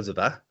few episodes of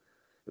that,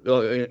 in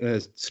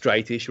a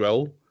straightish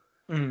role.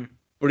 Mm.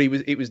 But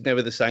it was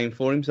never the same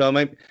for him. So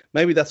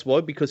maybe that's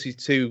why, because he's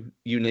too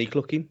unique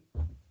looking.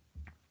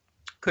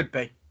 Could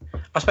be.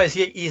 I suppose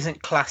he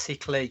isn't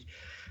classically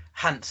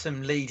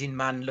handsome leading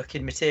man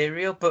looking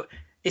material, but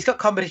he's got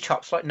comedy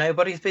chops like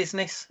nobody's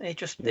business.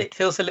 It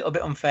feels a little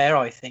bit unfair,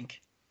 I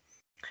think.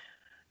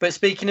 But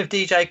speaking of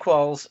DJ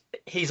Qualls,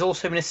 he's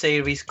also in a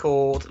series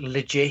called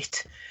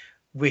Legit,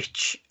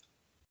 which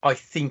I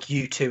think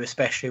you two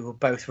especially will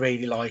both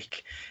really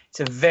like. It's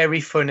a very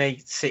funny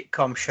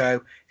sitcom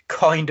show,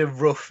 kind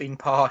of rough in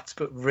parts,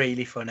 but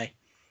really funny.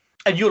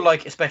 And you'll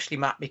like it, especially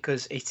Matt,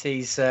 because it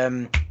is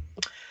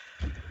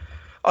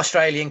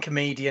Australian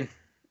comedian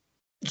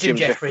Jim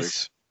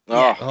Jeffries.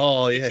 Yeah.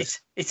 Oh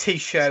yes, it's his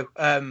show.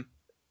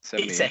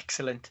 It's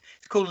excellent.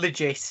 It's called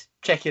Legit.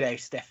 Check it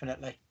out,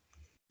 definitely.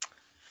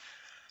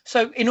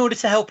 So, in order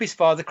to help his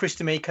father, Chris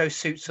D'Amico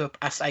suits up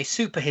as a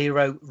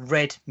superhero,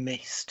 Red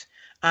Mist,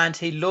 and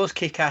he lures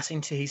Kick-Ass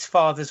into his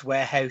father's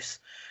warehouse,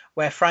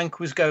 where Frank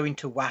was going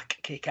to whack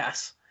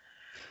Kick-Ass.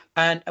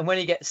 And when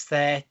he gets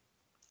there,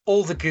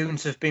 all the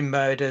goons have been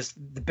murdered.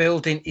 The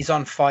building is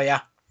on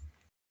fire.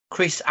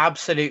 Chris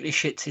absolutely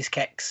shits his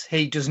kecks.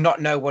 He does not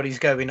know what is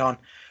going on,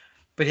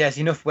 but he has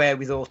enough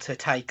wherewithal to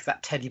take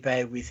that teddy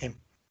bear with him.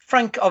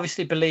 Frank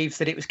obviously believes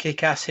that it was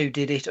Kick-Ass who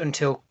did it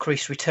until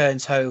Chris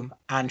returns home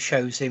and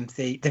shows him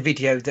the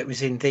video that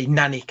was in the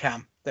nanny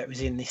cam that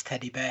was in this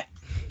teddy bear.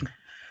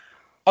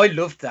 I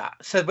loved that.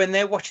 So when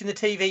they're watching the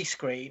TV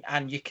screen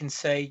and you can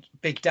see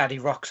Big Daddy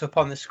rocks up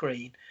on the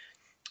screen,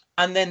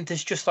 and then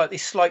there's just like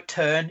this slight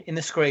turn in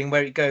the screen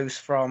where it goes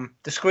from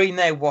the screen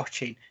they're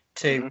watching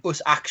to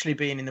us actually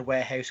being in the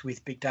warehouse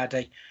with Big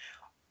Daddy.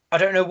 I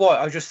don't know why.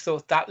 I just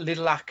thought that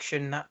little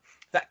action,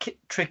 that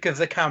trick of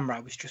the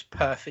camera was just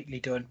perfectly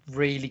done.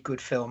 Really good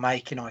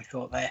filmmaking, I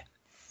thought there.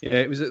 Yeah,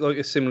 it was like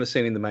a similar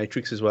scene in The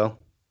Matrix as well,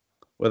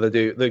 where they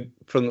do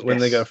when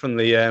they go from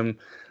the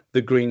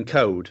green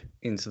code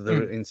into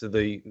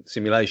the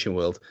simulation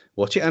world.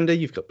 Watch it, Andy.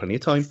 You've got plenty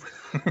of time.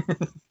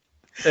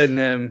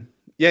 And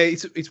yeah,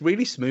 it's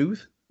really smooth.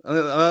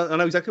 I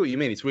know exactly what you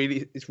mean.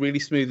 It's really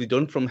smoothly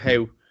done. From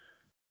how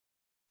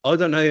I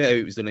don't know how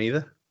it was done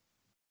either.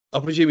 I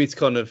presume it's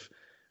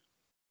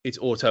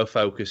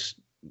autofocus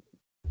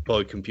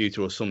by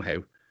computer or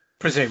somehow.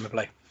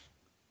 Presumably.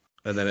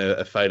 And then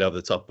a fade over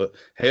the top, but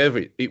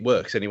however it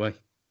works anyway.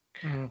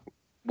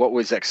 What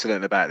was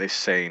excellent about this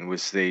scene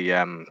was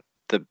the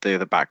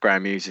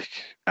background music,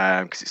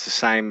 because it's the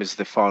same as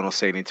the final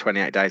scene in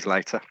 28 Days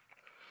Later,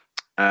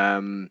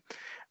 and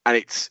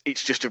it's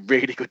just a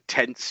really good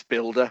tense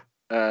builder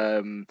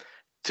to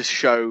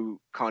show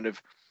kind of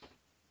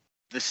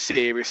the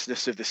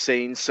seriousness of the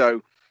scene.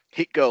 So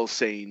Hit Girl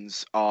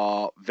scenes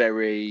are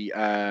very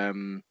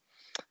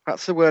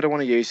that's the word I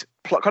want to use,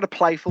 kind of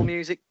playful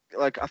music.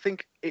 Like, I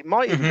think it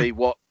might even be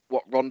what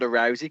Ronda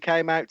Rousey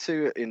came out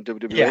to in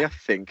WWE. I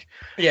think.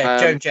 Yeah,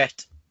 Joan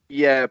Jett.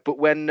 Yeah, but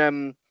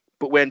when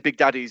Big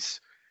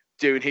Daddy's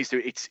doing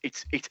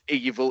it's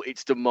evil,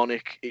 it's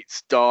demonic,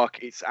 it's dark,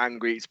 it's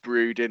angry, it's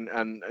brooding,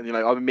 and you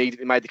know, I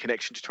immediately made the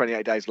connection to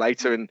 28 Days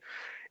Later, and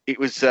it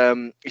was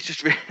it's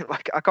just really,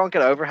 like, I can't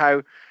get over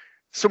how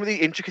some of the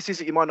intricacies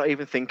that you might not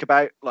even think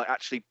about, like,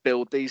 actually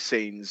build these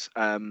scenes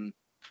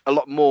a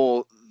lot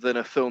more than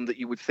a film that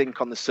you would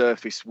think on the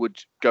surface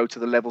would go to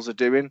the levels of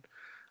doing.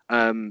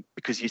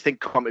 Because you think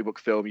comic book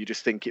film, you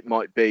just think it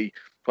might be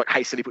like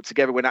hastily put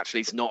together, when actually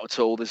it's not at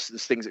all. There's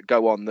things that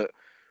go on that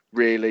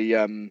really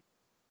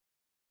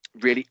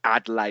really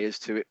add layers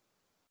to it.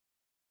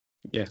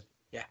 Yeah,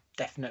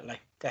 definitely.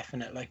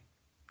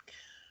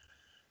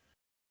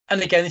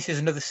 And again, this is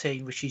another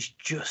scene which is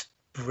just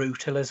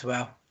brutal as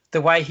well.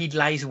 The way he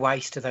lays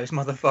waste to those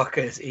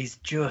motherfuckers is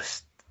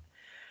just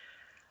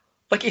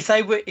like, if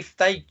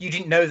you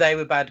didn't know they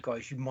were bad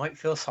guys, you might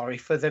feel sorry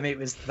for them. It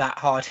was that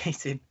hard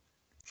hitting.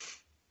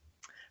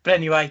 But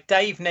anyway,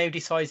 Dave now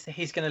decides that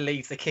he's going to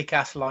leave the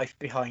kick-ass life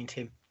behind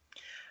him,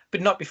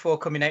 but not before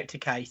coming out to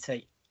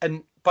Katie.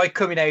 And by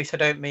coming out, I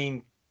don't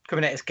mean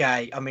coming out as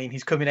gay. I mean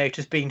he's coming out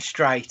as being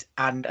straight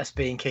and as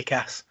being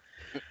kick-ass.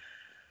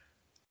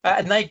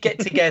 And they get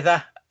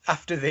together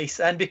after this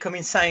and become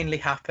insanely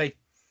happy.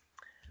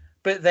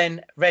 But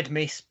then Red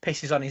Mist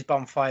pisses on his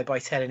bonfire by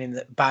telling him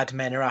that bad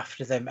men are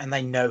after them and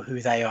they know who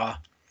they are.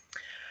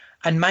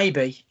 And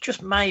maybe,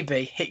 just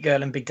maybe, Hit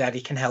Girl and Big Daddy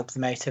can help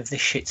them out of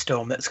this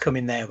shitstorm that's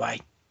coming their way.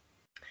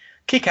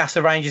 Kick-Ass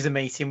arranges a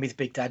meeting with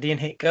Big Daddy and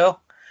Hit Girl.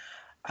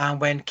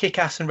 And when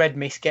Kick-Ass and Red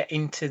Mist get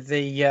into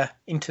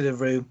the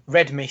room,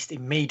 Red Mist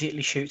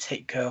immediately shoots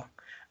Hit Girl.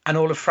 And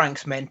all of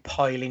Frank's men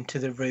pile into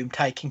the room,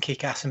 taking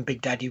Kick-Ass and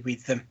Big Daddy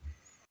with them.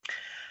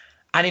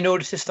 And in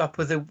order to stop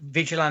other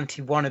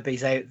vigilante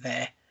wannabes out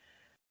there,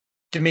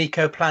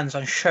 D'Amico plans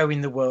on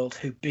showing the world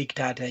who Big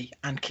Daddy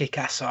and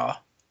Kick-Ass are,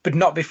 but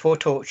not before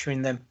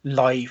torturing them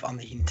live on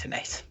the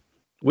internet.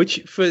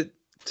 Which, for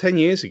 10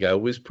 years ago,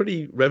 was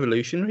pretty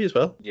revolutionary as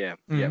well. Yeah,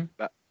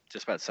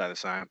 just about to say the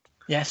same.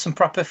 Yeah, some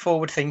proper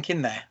forward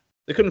thinking there.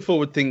 They couldn't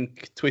forward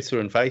think Twitter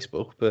and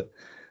Facebook, but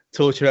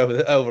torture over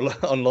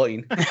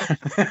online.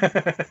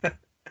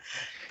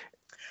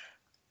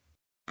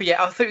 But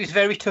yeah, I thought it was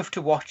very tough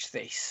to watch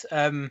this.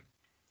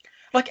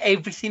 Like,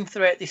 everything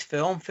throughout this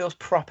film feels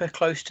proper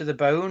close to the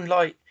bone.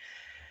 Like,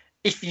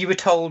 if you were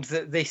told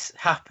that this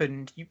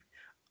happened,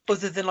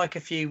 other than like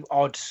a few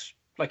odds,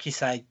 like you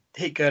say,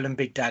 Hit Girl and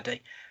Big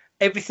Daddy,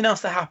 everything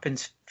else that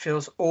happens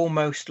feels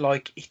almost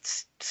like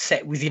it's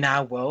set within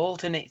our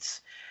world. And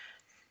it's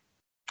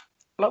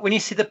like, when you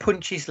see the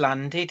punches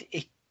landed,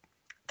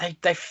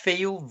 they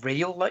feel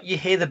real. Like, you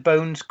hear the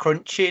bones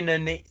crunching,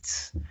 and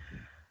it's...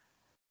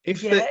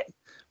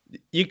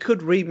 You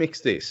could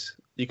remix this.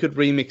 You could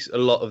remix a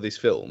lot of this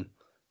film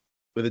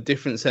with a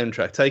different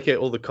soundtrack. Take out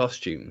all the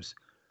costumes,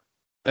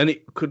 and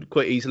it could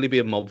quite easily be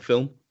a mob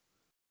film.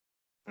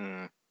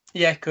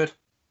 Yeah, it could.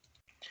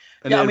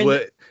 And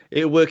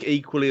it'll work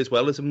equally as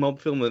well as a mob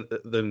film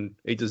than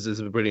it does as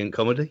a brilliant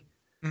comedy.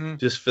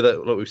 Just for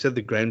that, like we've said,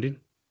 the grounding.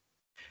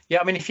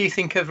 Yeah, I mean, if you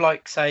think of,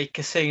 like, say,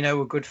 Casino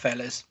or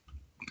Goodfellas,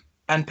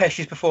 and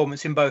Pesci's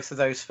performance in both of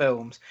those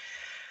films,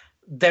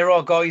 there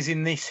are guys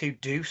in this who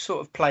do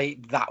sort of play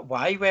it that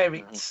way, where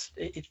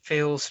it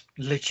feels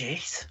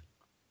legit.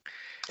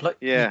 Like,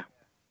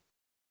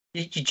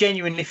 you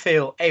genuinely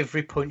feel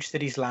every punch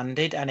that he's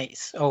landed, and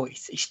it's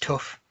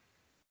tough.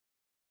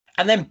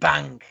 And then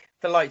bang,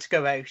 the lights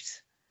go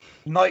out,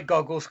 night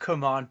goggles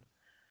come on.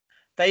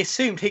 They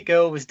assumed Hit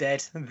Girl was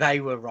dead, and they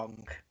were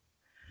wrong.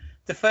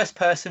 The first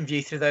person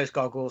view through those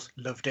goggles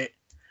loved it.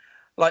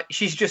 Like,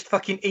 she's just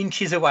fucking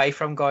inches away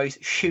from guys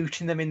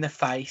shooting them in the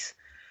face.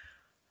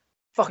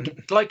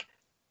 Fucking, like,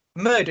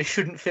 murder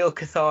shouldn't feel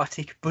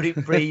cathartic, but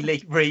it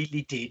really,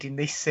 really did in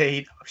this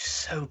scene. Oh,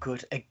 so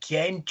good.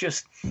 Again,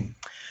 just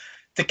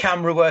the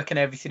camera work and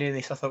everything in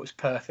this, I thought was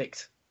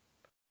perfect.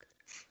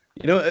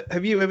 You know,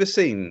 have you ever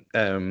seen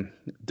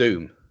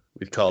Doom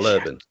with Carl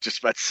Urban? Just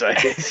about to say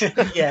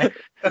it. Yeah.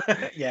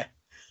 Yeah.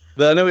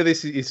 But I know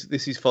this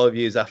is 5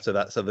 years after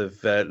that, so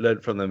they've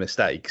learned from their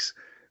mistakes.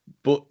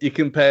 But you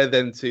compare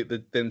them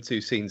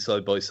two scenes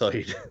side by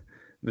side.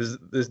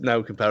 There's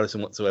no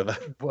comparison whatsoever.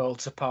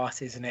 Worlds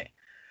apart, isn't it?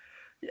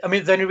 I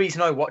mean, the only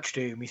reason I watched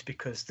Doom is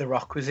because The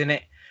Rock was in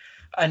it,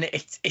 and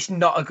it's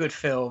not a good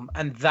film,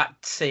 and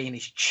that scene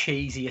is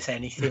cheesy as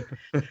anything.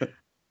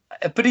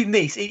 But in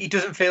this, it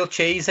doesn't feel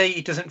cheesy.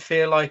 It doesn't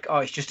feel like, oh,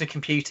 it's just a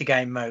computer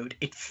game mode.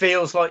 It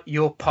feels like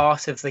you're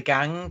part of the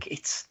gang.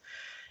 It's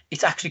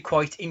actually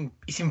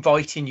it's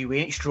inviting you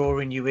in. It's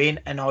drawing you in,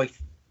 and I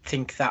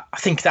think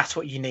that's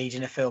what you need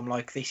in a film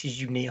like this. Is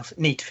you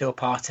need to feel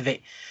part of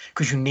it,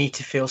 because you need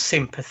to feel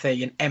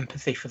sympathy and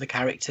empathy for the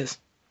characters.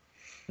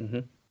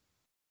 Mm-hmm.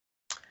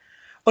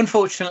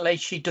 Unfortunately,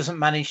 she doesn't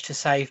manage to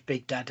save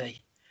Big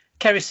Daddy.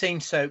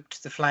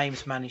 Kerosene-soaked, the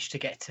flames manage to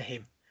get to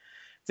him.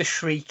 The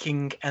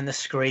shrieking and the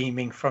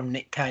screaming from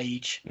Nick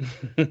Cage.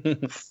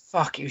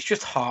 Fuck, it was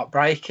just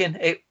heartbreaking.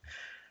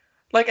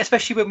 Like,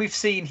 especially when we've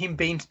seen him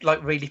being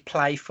like really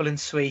playful and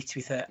sweet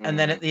with her, and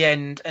then at the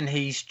end, and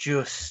he's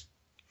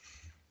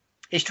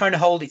trying to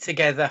hold it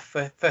together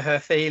for her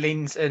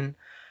feelings, and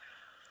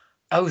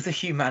the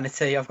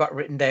humanity I've got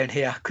written down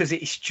here, because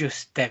it's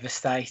just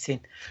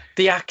devastating.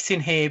 The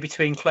acting here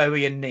between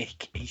Chloe and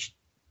Nick is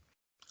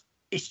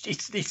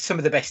it's some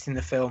of the best in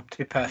the film, to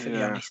be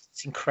perfectly honest.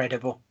 It's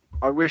incredible.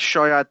 I wish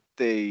I had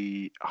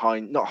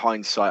not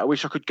hindsight. I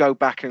wish I could go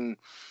back and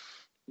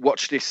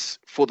watch this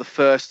for the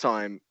first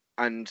time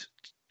and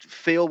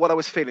feel what I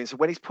was feeling. So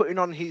when he's putting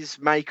on his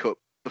makeup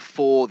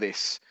before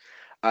this,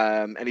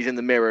 and he's in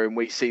the mirror and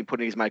we see him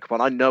putting his makeup on,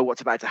 I know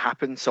what's about to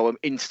happen. So I'm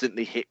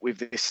instantly hit with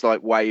this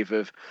like wave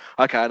of,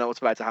 okay, I know what's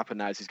about to happen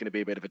now. This is going to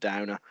be a bit of a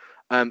downer.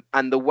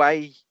 And the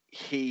way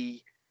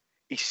he's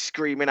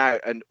screaming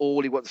out, and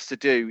all he wants to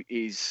do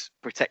is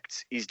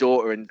protect his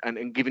daughter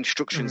and give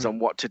instructions on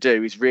what to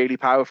do, is really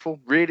powerful.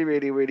 Really,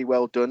 really, really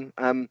well done.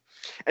 And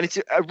it's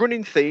a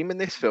running theme in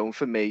this film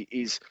for me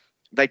is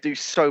they do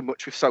so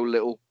much with so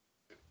little.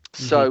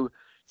 Mm-hmm. So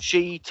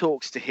she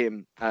talks to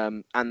him,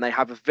 and they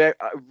have a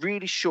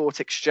really short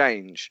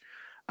exchange,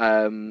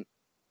 and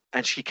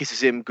she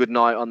kisses him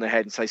goodnight on the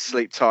head and says,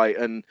 sleep tight.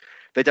 And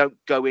they don't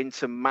go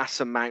into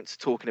mass amounts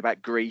talking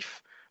about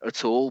grief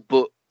at all,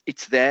 but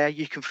it's there.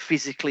 You can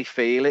physically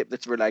feel it, the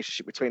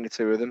relationship between the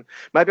two of them.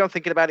 Maybe I'm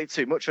thinking about it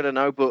too much, I don't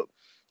know, but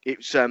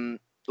it's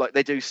like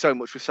they do so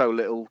much with so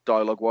little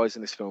dialogue-wise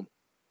in this film.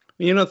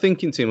 You're not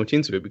thinking too much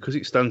into it because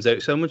it stands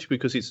out so much,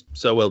 because it's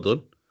so well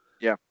done.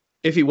 Yeah.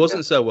 If it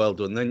wasn't so well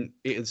done, then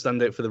it'd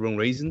stand out for the wrong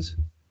reasons.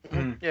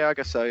 Mm. Yeah, I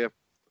guess so, yeah.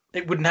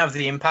 It wouldn't have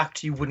the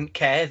impact. You wouldn't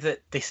care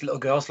that this little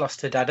girl's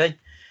lost her daddy.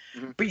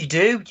 Mm-hmm. But you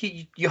do.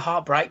 Your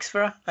heart breaks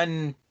for her,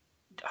 and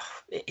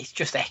it's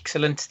just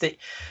excellent.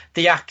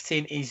 The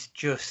acting is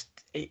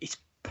it's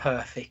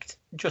perfect.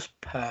 Just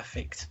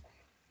perfect.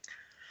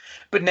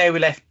 But now we're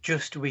left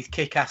just with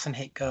Kick-Ass and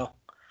Hit Girl.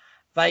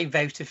 They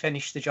vow to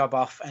finish the job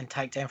off and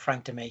take down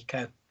Frank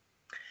D'Amico.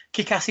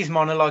 Kick-Ass's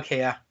monologue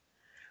here: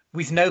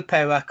 with no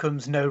power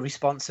comes no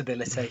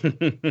responsibility.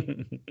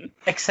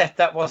 Except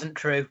that wasn't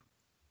true.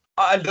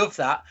 I love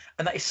that,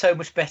 and that is so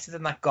much better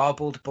than that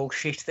garbled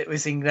bullshit that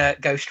was in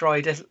Ghost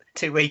Rider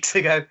 2 weeks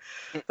ago.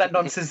 That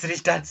nonsense that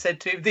his dad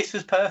said to him. This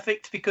was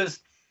perfect because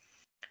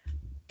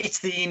it's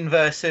the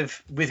inverse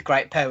of with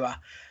great power,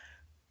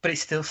 but it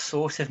still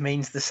sort of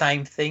means the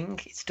same thing.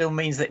 It still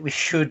means that we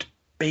should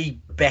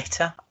be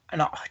better,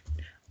 and I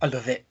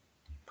love it.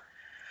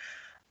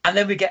 And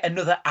then we get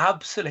another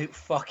absolute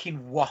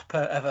fucking whopper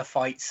of a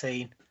fight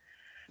scene.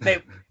 Now,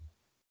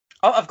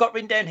 I've got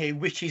written down here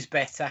which is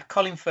better,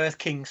 Colin Firth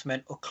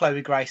Kingsman or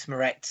Chloe Grace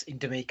Moretz in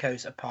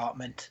D'Amico's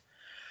apartment.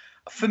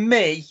 For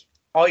me,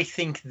 I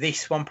think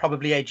this one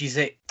probably edges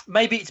it.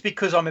 Maybe it's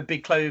because I'm a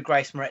big Chloe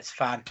Grace Moretz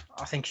fan.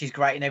 I think she's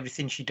great in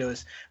everything she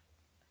does.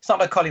 It's not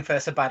like Colin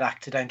Firth's a bad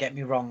actor, don't get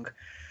me wrong.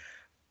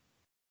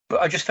 But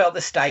I just felt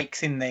the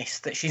stakes in this,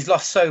 that she's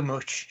lost so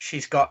much,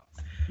 she's got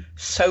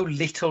so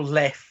little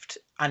left,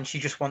 and she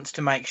just wants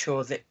to make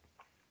sure that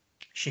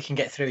she can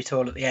get through it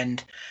all at the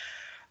end.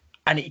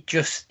 And it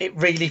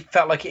really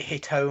felt like it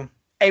hit home.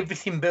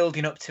 Everything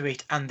building up to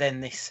it, and then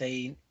this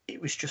scene,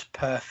 it was just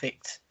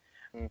perfect.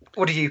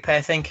 What do you,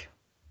 Per, think?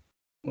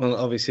 Well,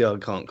 obviously I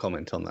can't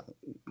comment on that.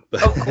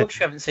 Oh, of course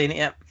you haven't seen it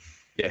yet.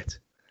 Yet.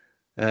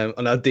 I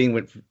know Dean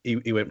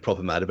went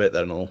proper mad about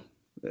that and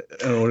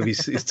all of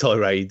his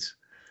tirades.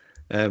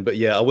 But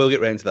yeah, I will get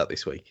round to that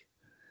this week.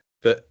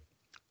 But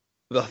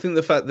I think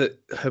the fact that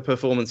her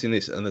performance in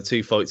this and the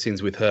two fight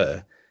scenes with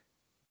her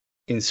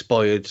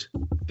inspired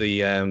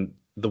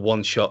the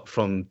one shot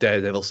from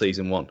Daredevil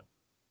season 1.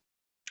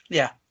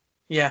 Yeah.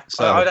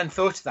 So, I hadn't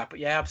thought of that, but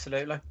yeah,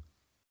 absolutely.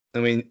 I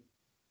mean,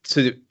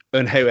 to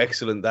and how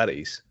excellent that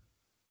is,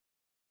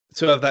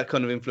 to have that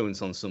kind of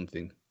influence on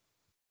something,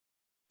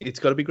 it's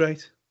got to be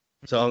great.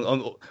 So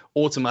I'm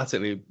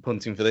automatically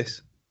punting for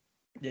this.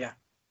 Yeah.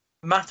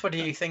 Matt, what do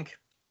you think?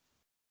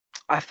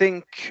 I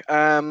think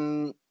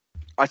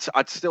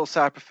I'd still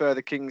say I prefer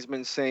the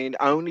Kingsman scene,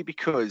 only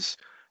because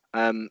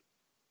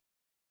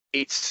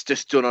it's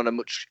just done on a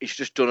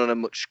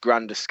much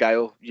grander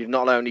scale. You've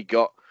not only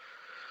got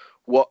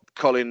what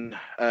Colin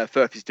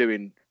Firth is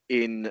doing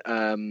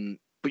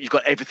but you've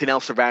got everything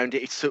else around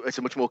it. It's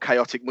a much more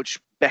chaotic, much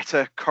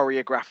better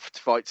choreographed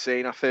fight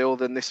scene, I feel,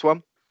 than this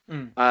one.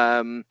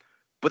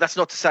 But that's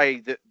not to say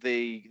that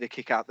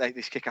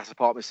this kick-ass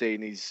apartment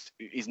scene is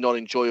not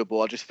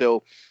enjoyable. I just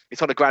feel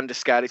it's on a grander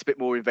scale. It's a bit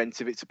more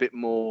inventive. It's a bit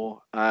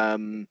more.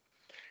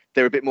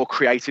 They're a bit more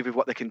creative with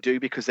what they can do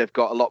because they've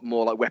got a lot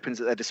more like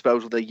weapons at their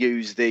disposal. They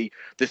use the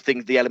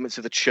elements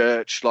of the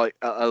church like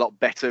a lot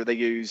better. They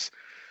use.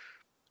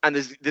 And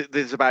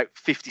there's about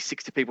 50,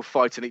 60 people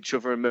fighting each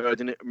other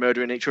and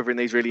murdering each other in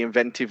these really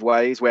inventive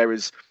ways.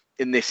 Whereas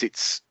in this,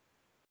 it's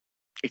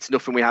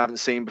nothing we haven't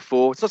seen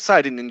before. It's not to say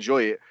I didn't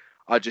enjoy it.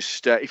 I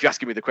just, if you're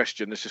asking me the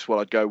question, that's just what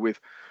I'd go with.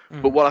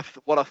 But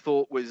what I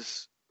thought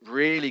was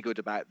really good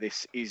about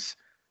this is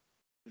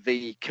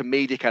the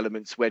comedic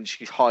elements when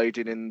she's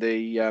hiding in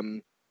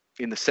the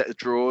set of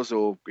drawers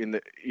or in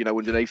the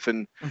underneath.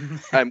 And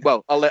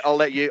well, I'll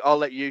let you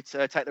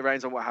take the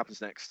reins on what happens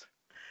next.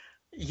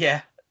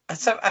 Yeah.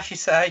 So, as you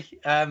say,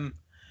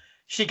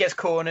 she gets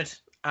cornered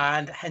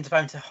and ends up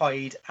having to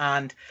hide,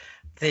 and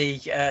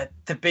the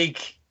big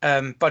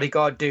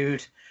bodyguard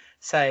dude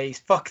says,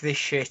 "Fuck this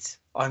shit!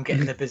 I'm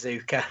getting the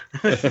bazooka."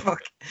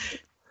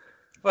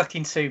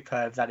 Fucking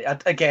superb!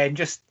 That again,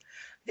 just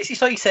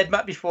it's like you said,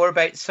 Matt, before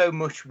about so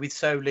much with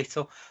so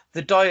little.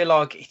 The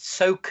dialogue, it's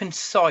so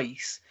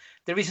concise.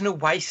 There isn't a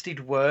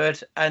wasted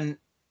word, and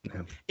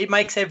it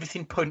makes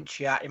everything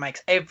punchier. It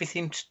makes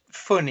everything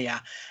funnier.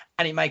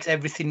 And it makes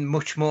everything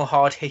much more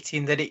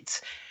hard-hitting. That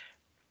it's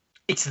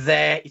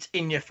there, it's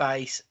in your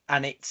face,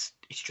 and it's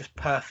just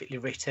perfectly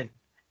written.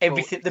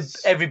 Everything,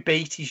 every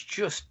beat is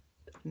just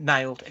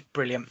nailed.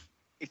 Brilliant.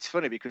 It's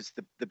funny because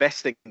the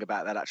best thing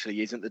about that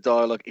actually isn't the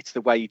dialogue; it's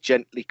the way he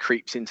gently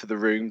creeps into the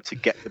room to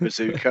get the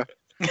bazooka.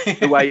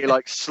 The way he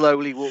like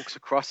slowly walks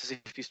across as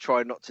if he's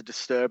trying not to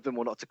disturb them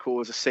or not to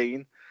cause a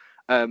scene.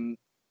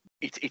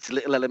 It's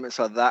little elements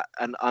like that,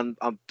 and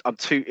I'm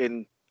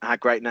tooting our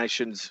great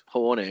nation's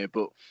horn here,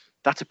 but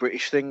that's a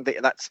British thing.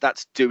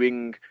 That's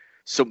doing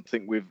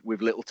something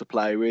with little to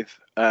play with.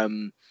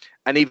 And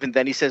even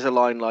then he says a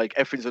line like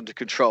everything's under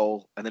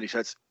control, and then he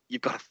says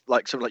you've got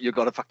you've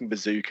got a fucking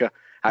bazooka.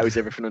 How is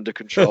everything under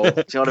control? Do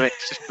you know what I mean?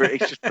 It's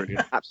just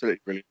brilliant. Absolutely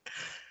brilliant.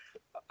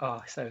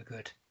 Oh, so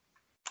good.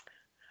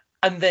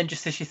 And then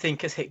just as you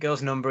think Hit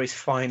Girl's number is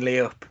finally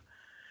up,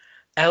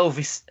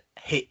 Elvis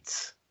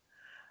hits.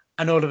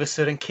 And all of a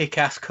sudden,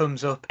 Kick-Ass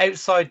comes up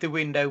outside the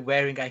window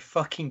wearing a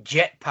fucking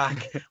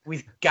jetpack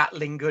with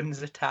Gatling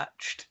guns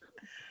attached.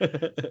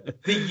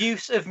 The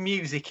use of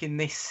music in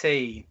this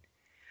scene,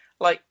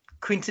 like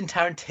Quentin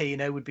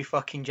Tarantino would be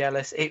fucking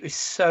jealous. It was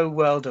so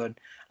well done.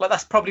 Like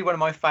that's probably one of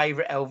my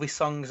favourite Elvis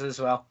songs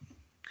as well.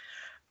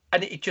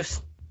 And it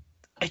just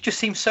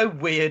seems so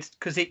weird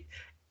because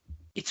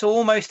it's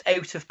almost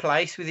out of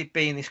place with it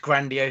being this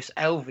grandiose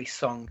Elvis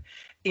song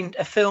in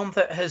a film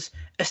that has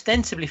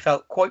ostensibly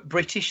felt quite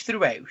British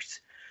throughout.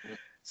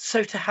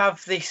 So to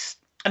have this,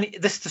 and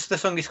the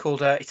song is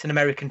called It's an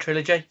American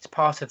Trilogy. It's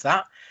part of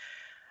that.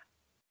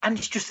 And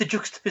it's just the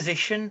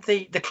juxtaposition,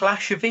 the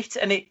clash of it.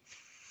 And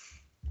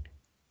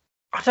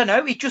I don't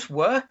know, it just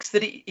works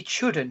that it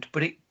shouldn't,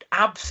 but it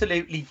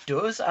absolutely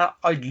does. I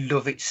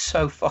love it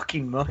so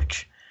fucking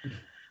much.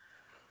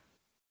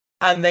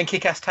 And then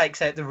Kick-Ass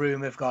takes out the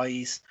room of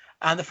guys.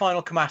 And the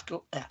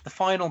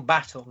final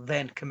battle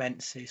then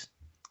commences.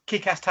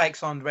 Kick-Ass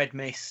takes on Red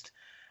Mist,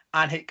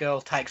 and Hit Girl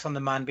takes on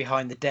the man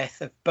behind the death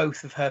of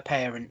both of her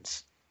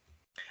parents.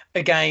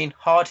 Again,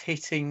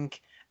 hard-hitting,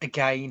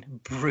 again,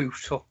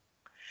 brutal.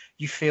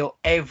 You feel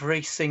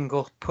every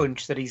single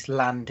punch that he's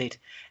landed.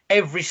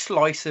 Every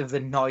slice of the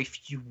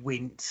knife, you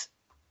wince.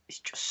 It's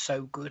just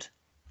so good.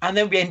 And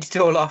then we end it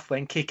all off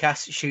when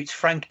Kick-Ass shoots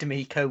Frank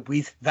D'Amico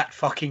with that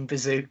fucking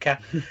bazooka,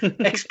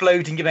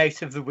 exploding him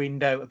out of the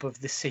window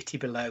above the city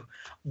below.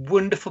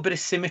 Wonderful bit of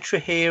symmetry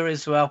here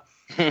as well.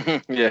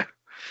 Yeah.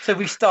 So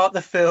we start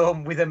the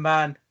film with a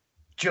man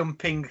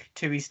jumping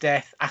to his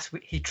death as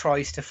he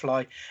tries to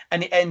fly,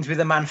 and it ends with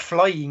a man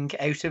flying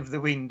out of the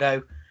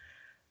window,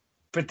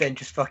 but then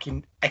just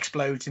fucking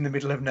explodes in the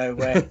middle of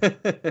nowhere.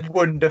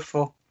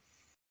 Wonderful.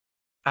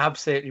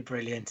 Absolutely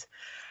brilliant.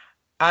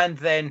 And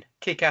then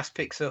Kick-Ass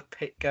picks up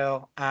Hit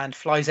Girl and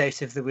flies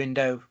out of the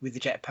window with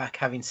the jetpack,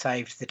 having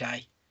saved the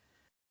day.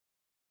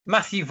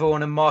 Matthew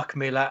Vaughn and Mark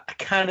Miller, a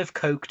can of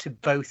Coke to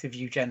both of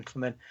you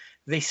gentlemen.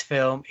 This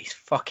film is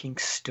fucking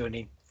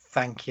stunning.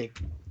 Thank you.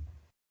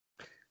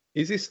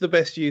 Is this the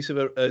best use of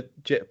a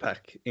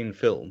jetpack in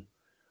film?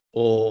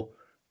 Or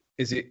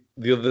is it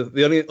the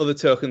only other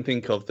two I can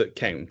think of that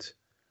count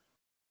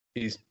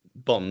is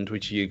Bond,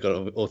 which you got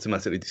to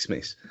automatically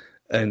dismiss,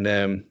 and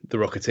The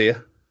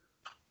Rocketeer?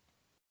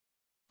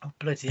 Oh,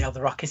 bloody hell,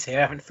 The Rock is here.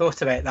 I haven't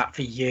thought about that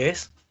for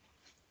years.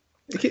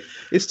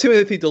 It's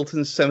Timothy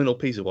Dalton's seminal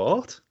piece of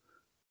art.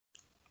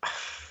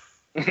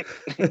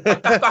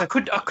 I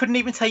couldn't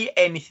even tell you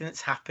anything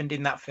that's happened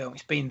in that film.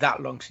 It's been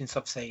that long since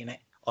I've seen it.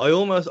 I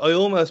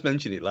almost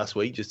mentioned it last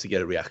week just to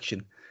get a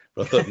reaction,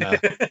 but I thought, no.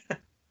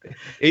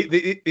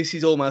 This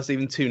is almost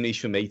even too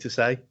niche for me to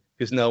say,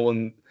 because a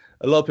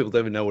lot of people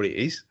don't even know what it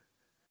is.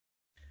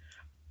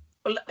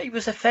 Well, it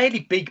was a fairly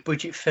big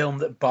budget film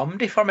that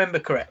bombed, if I remember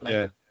correctly.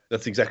 Yeah,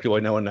 that's exactly why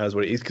no one knows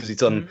what it is, because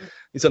it's on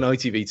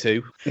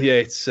ITV2.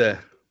 Yeah,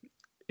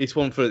 it's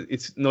one for,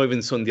 it's not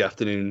even Sunday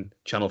afternoon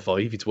Channel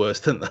 5. It's worse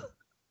than that.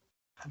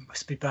 That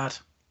must be bad.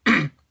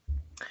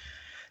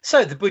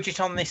 So the budget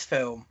on this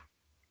film,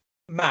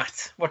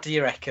 Matt, what do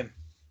you reckon?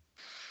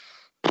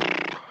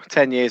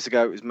 10 years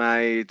ago, it was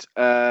made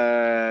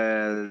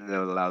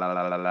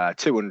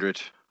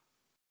 200.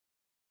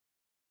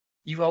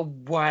 You are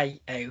way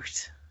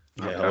out.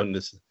 Yeah, Okay. I wouldn't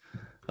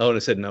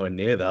have said nowhere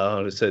near that. I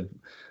would have said,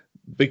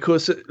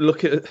 because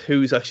look at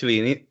who's actually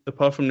in it,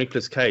 apart from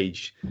Nicolas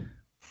Cage,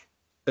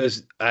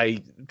 as a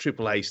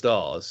AAA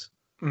stars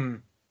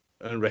and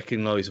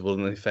recognisable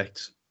in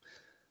effect.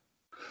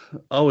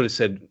 I would have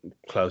said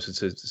closer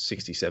to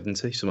 60,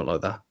 70, something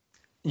like that.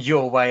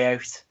 You're way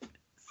out.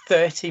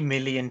 $30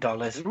 million.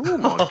 Oh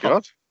my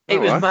God. It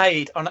was Alright.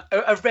 made on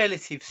a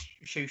relative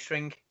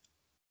shoestring.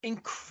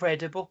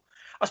 Incredible.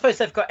 I suppose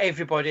they've got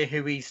everybody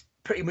who is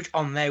pretty much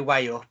on their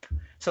way up.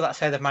 So that's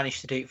how they've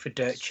managed to do it for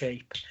dirt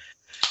cheap.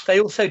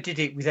 They also did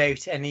it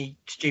without any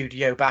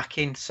studio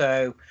backing.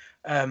 So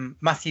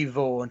Matthew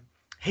Vaughn,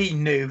 he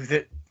knew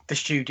that the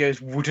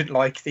studios wouldn't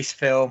like this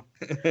film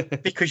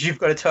because you've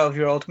got a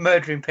 12-year-old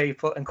murdering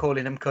people and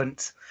calling them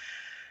cunts.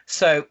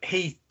 So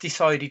he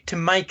decided to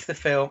make the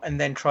film and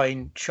then try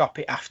and shop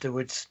it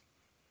afterwards.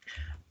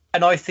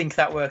 And I think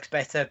that works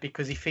better,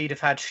 because if he'd have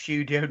had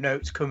studio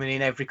notes coming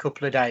in every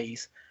couple of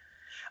days,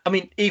 I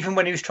mean, even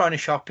when he was trying to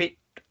shop it,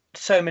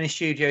 so many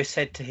studios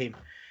said to him,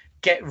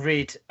 get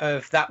rid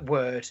of that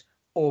word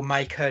or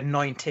make her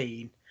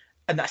 19,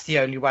 and that's the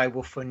only way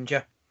we'll fund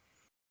you.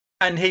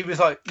 And he was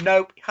like,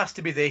 nope, it has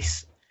to be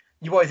this.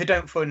 You either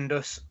don't fund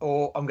us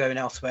or I'm going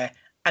elsewhere.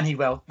 And he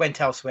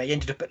went elsewhere. He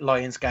ended up at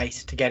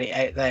Lionsgate to get it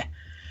out there.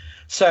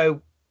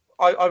 So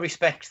I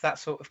respect that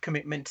sort of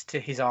commitment to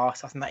his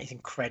art. I think that is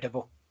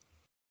incredible.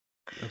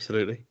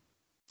 Absolutely.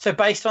 So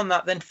based on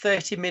that, then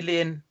 30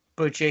 million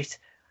budget.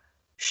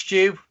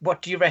 Stu,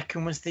 what do you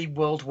reckon was the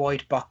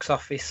worldwide box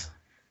office?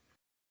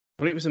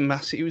 Well, it was a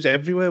massive. It was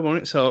everywhere,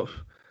 wasn't it? So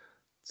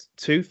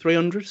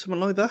 200-300,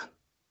 something like that.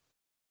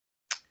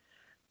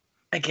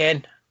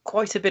 Again,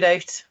 quite a bit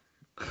out.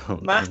 Oh,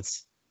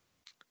 Matt?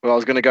 Well, I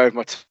was going to go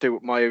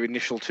with my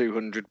initial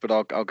 200, but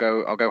I'll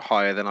go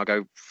higher. Then I'll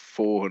go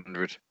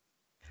 400.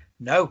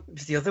 No, it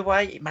was the other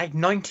way. It made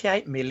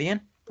 98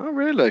 million. Oh,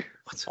 really?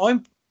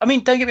 What? I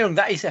mean, don't get me wrong,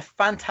 that is a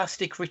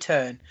fantastic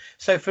return.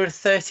 So for a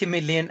 30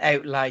 million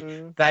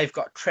outlay, they've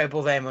got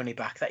treble their money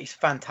back. That is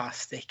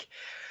fantastic.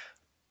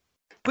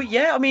 But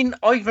yeah, I mean,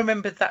 I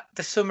remember that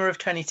the summer of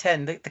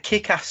 2010, the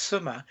kick-ass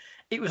summer,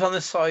 it was on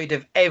the side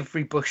of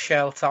every bus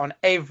shelter, on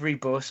every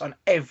bus, on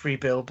every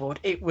billboard.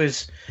 It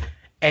was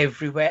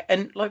everywhere.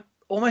 And like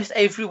almost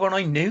everyone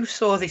I knew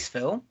saw this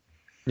film.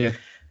 Yeah.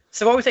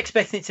 So I was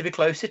expecting it to be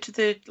closer to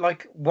the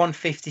like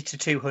 150 to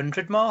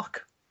 200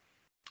 mark.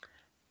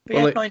 But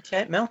Well, yeah,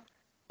 98 mil.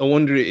 I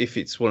wonder if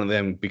it's one of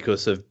them,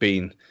 because of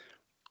being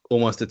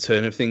almost a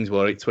turn of things,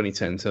 where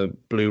 2010 to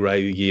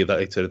Blu-ray, the year that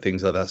it sort of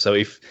things like that. So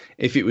if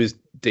it was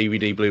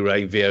DVD,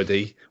 Blu-ray,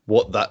 VOD,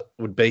 what that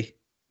would be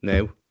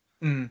now,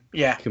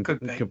 Yeah,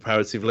 could be.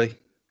 comparatively.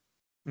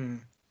 Yeah,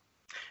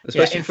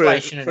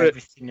 inflation and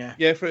everything.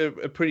 Yeah. For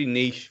a pretty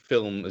niche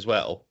film as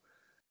well,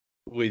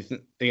 with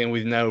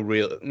no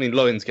real. I mean,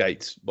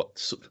 Lionsgate.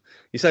 What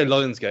you say,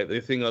 Lionsgate?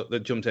 The thing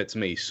that jumped out to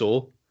me,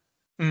 Saw.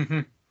 Mm-hmm.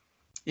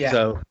 Yeah.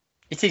 So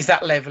it is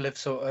that level of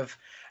sort of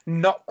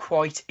not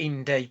quite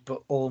indie,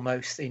 but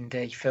almost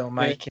indie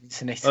filmmaking,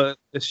 isn't it? a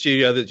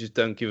studio that just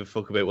don't give a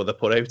fuck about what they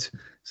put out.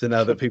 So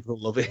now that people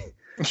love it.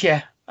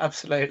 Yeah,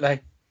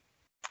 absolutely.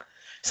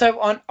 So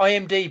on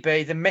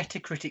IMDb, the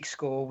Metacritic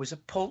score was a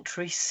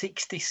paltry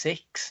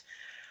 66.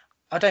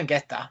 I don't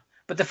get that.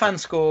 But the fan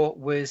score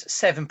was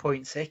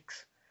 7.6.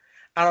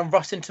 And on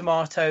Rotten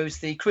Tomatoes,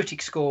 the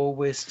critic score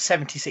was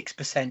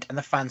 76% and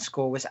the fan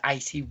score was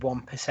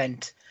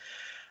 81%.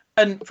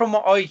 And from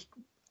what I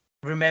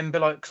remember,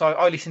 like, cause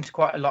I listen to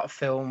quite a lot of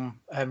film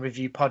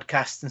review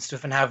podcasts and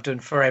stuff, and have done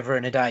forever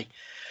and a day.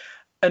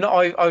 And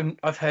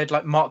I've heard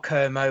like Mark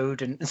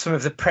Kermode and some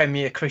of the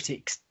premier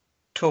critics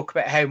talk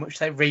about how much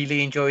they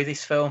really enjoy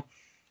this film.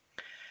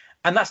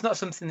 And that's not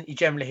something that you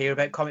generally hear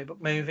about comic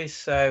book movies.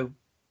 So,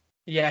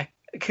 yeah,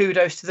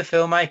 kudos to the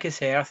filmmakers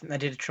here. I think they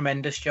did a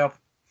tremendous job.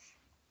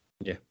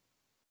 Yeah.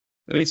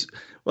 And it's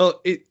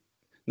not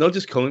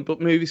just comic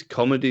book movies,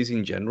 comedies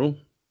in general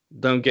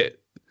don't get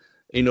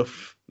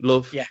enough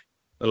love. Yeah.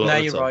 A lot No, of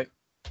the you're time. right.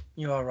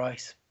 You are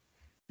right.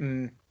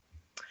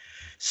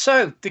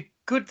 So, the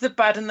good, the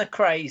bad, and the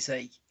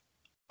crazy.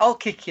 I'll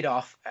kick it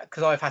off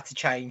because I've had to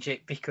change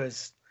it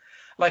because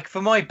Like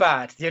for my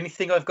bad, the only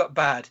thing I've got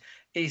bad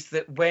is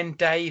that when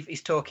Dave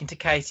is talking to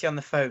Katie on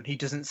the phone, he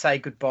doesn't say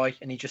goodbye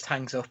and he just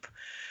hangs up.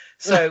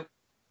 So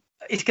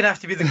it's gonna have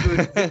to be the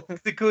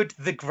good, the good,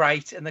 the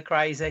great, and the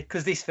crazy.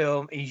 Because this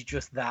film is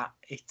just that.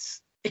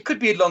 It could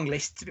be a long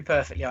list, to be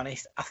perfectly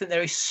honest. I think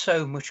there is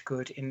so much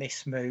good in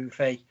this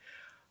movie,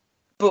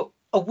 but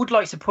I would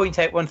like to point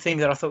out one thing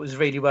that I thought was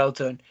really well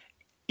done.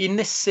 In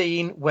the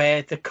scene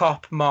where the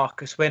cop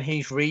Marcus, when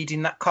he's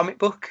reading that comic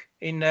book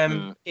in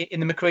the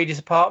McCready's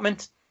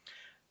apartment,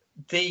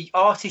 the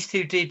artist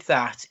who did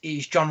that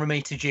is John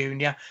Romita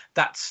Jr.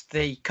 That's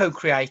the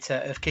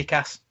co-creator of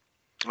Kick-Ass.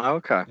 Oh,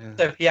 okay. Yeah.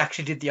 So he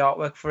actually did the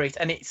artwork for it,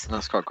 and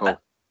That's quite cool.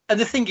 And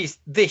the thing is,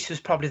 this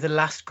was probably the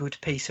last good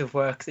piece of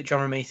work that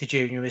John Romita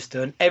Jr. has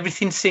done.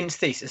 Everything since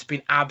this has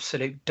been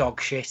absolute dog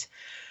shit.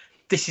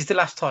 This is the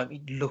last time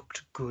it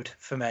looked good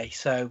for me.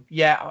 So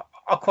yeah,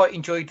 I quite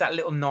enjoyed that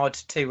little nod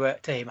to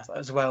him. I thought it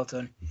was well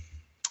done.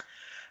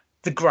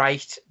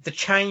 The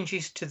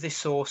changes to the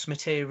source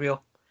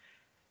material,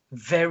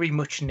 very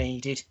much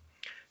needed.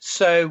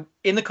 So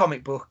in the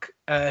comic book,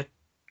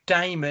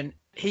 Damon,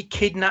 he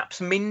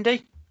kidnaps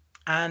Mindy,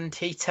 and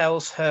he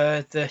tells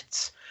her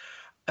that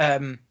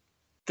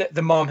that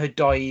the mom had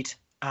died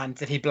and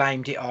that he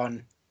blamed it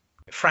on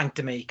Frank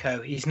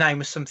D'Amico. His name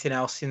was something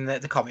else in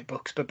the comic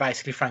books, but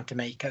basically Frank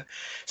D'Amico.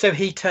 So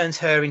he turns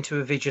her into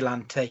a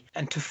vigilante,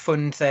 and to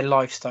fund their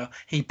lifestyle,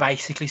 he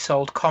basically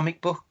sold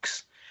comic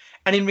books.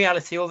 And in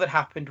reality, all that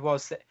happened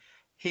was that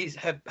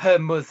her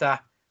mother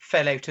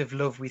fell out of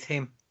love with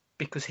him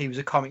because he was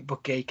a comic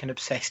book geek and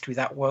obsessed with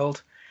that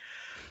world.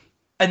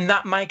 And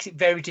that makes it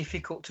very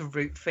difficult to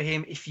root for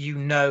him if you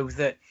know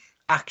that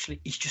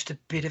actually he's just a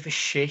bit of a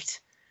shit.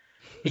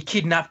 He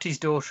kidnapped his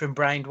daughter and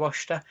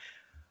brainwashed her.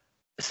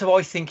 So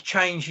I think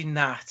changing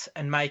that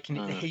and making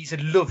it that he's a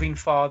loving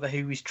father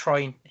who is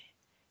trying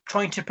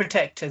to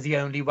protect her the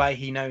only way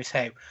he knows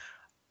how,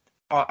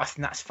 I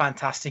think that's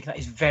fantastic. That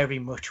is very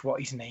much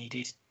what is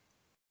needed.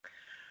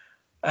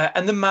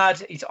 And the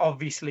mad is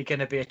obviously going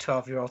to be a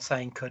 12-year-old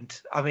saying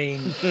cunt. I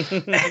mean,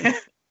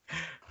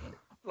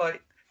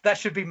 like, that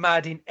should be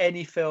mad in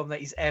any film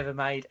that is ever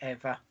made,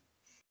 ever.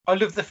 I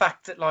love the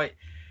fact that, like,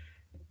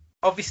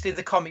 obviously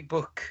the comic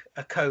book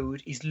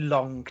code is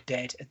long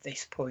dead at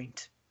this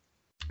point.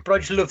 But I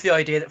just love the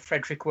idea that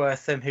Frederick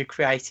Wortham, who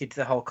created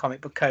the whole comic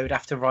book code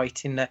after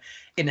writing the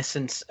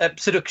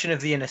Seduction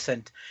of the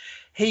Innocent,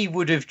 he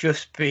would have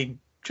just been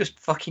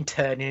fucking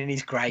turning in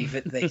his grave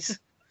at this.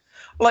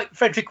 Like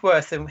Frederick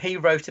Wortham, he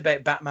wrote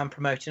about Batman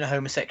promoting a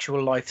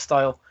homosexual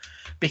lifestyle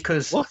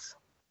because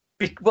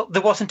well,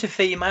 there wasn't a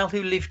female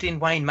who lived in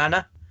Wayne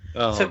Manor.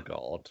 Oh,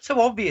 God.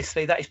 So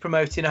obviously that is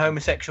promoting a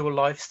homosexual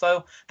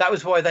lifestyle. That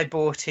was why they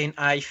brought in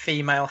a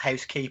female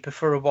housekeeper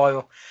for a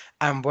while.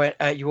 And when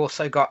you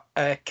also got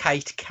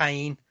Kate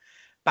Kane,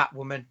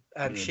 Batwoman.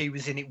 She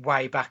was in it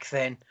way back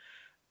then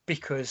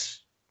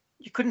because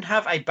you couldn't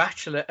have a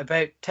bachelor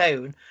about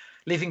town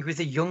living with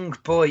a young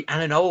boy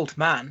and an old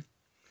man.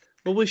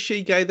 Well, was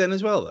she gay then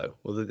as well, though?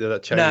 Or did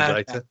that change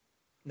later?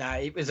 No,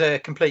 it was a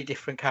complete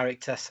different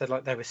character. So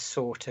like they were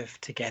sort of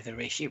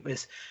together-ish. It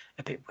was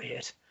a bit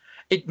weird.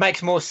 It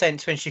makes more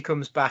sense when she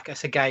comes back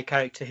as a gay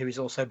character who is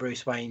also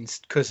Bruce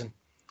Wayne's cousin.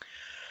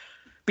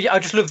 But yeah, I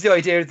just love the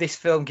idea of this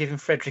film giving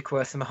Frederick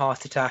Wortham a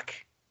heart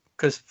attack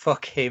because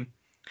fuck him.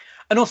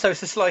 And also,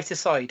 as a slight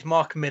aside,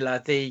 Mark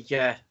Miller,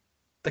 the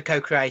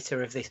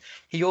co-creator of this,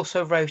 he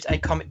also wrote a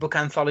comic book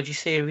anthology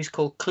series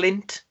called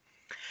Clint.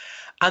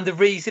 And the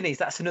reason is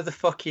that's another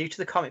fuck you to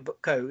the comic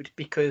book code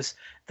because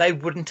they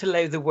wouldn't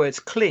allow the words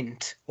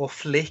Clint or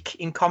flick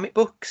in comic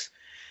books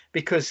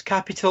because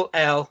capital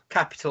L,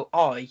 capital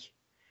I,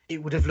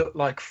 it would have looked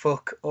like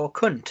fuck or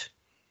cunt.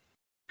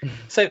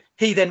 So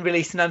he then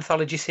released an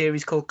anthology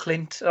series called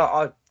Clint.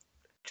 I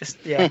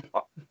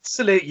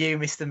salute you,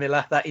 Mr.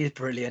 Miller. That is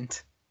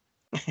brilliant.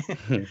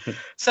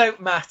 So,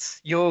 Matt,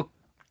 you're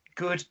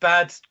good,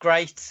 bad,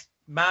 great,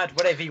 mad,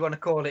 whatever you want to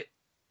call it.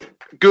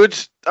 Good.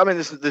 I mean,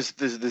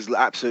 there's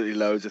absolutely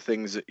loads of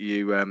things that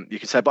you can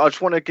say, but I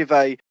just want to give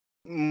a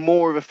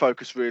more of a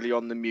focus really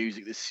on the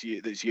music that's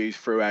used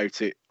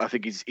throughout it. I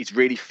think it's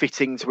really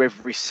fitting to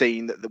every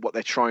scene that what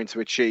they're trying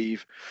to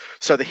achieve.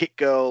 So the Hit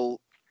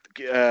Girl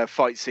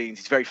fight scenes,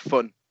 it's very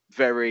fun,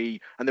 and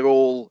they're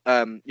all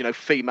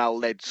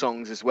female-led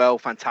songs as well.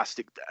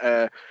 Fantastic.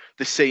 The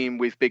scene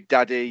with Big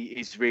Daddy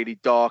is really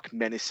dark,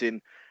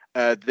 menacing.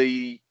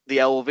 The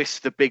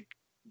Elvis,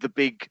 the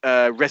big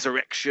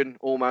resurrection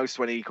almost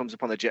when he comes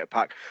up on the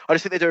jetpack. I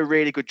just think they do a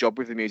really good job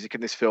with the music in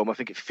this film. I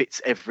think it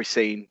fits every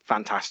scene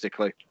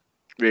fantastically,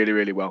 really,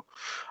 really well.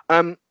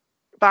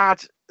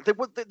 Bad.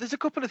 There's a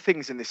couple of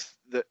things in this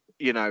that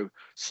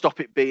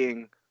stop it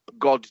being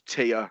God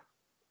tier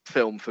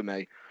film for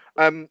me.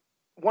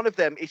 One of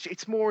them,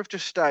 it's more of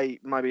just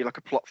maybe like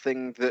a plot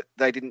thing that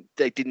they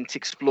didn't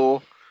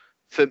explore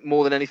for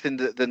more than anything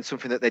than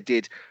something that they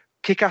did.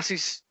 Kick-Ass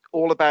is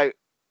all about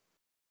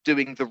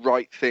doing the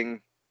right thing.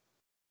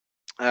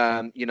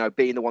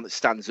 Being the one that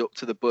stands up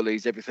to the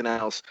bullies, everything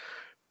else.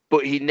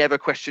 But he never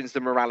questions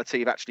the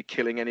morality of actually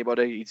killing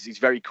anybody. He's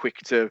very quick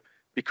to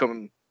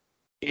become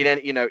in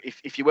any,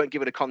 if you weren't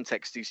given a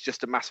context, he's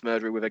just a mass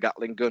murderer with a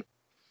Gatling gun.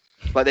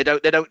 Like they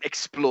don't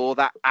explore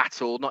that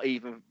at all, not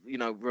even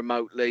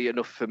remotely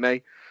enough for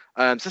me.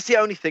 So that's the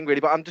only thing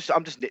really. But I'm just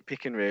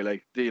nitpicking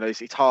really.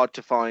 It's hard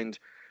to find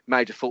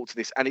major fault to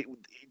this, and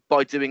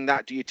by doing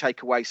that, do you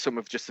take away some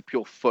of just the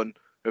pure fun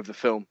of the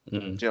film? Do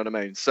you know what I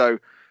mean? So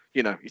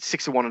it's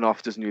 6 of one and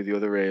half doesn't do the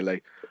other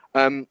really.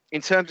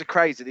 In terms of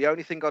crazy, the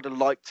only thing I'd have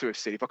liked to have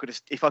seen,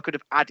 if I could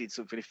have added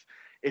something,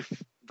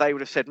 if they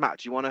would have said, Matt,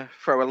 do you want to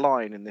throw a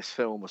line in this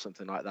film or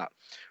something like that?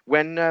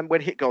 When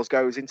Hit Girls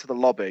goes into the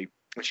lobby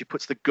and she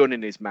puts the gun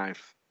in his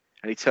mouth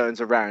and he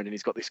turns around and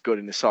he's got this gun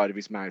in the side of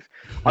his mouth,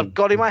 I've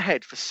got in my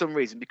head for some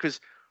reason,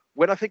 because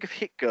when I think of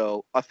Hit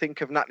Girl, I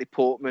think of Natalie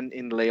Portman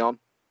in Leon.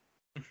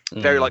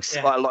 Very like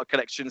a lot of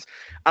connections,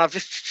 and I've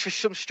just for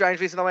some strange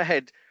reason in my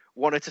head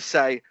wanted to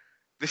say,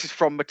 this is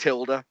from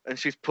Matilda, and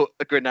she's put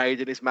a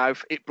grenade in his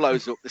mouth. It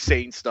blows up. The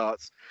scene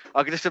starts.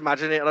 I can just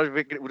imagine it, and I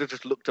think it would have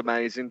just looked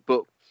amazing.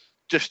 But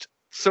just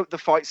the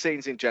fight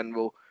scenes in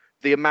general,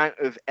 the amount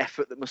of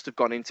effort that must have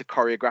gone into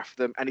choreograph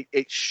them, and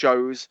it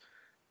shows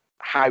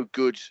how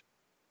good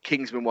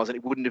Kingsman was, and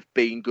it wouldn't have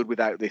been good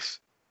without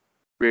this.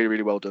 Really,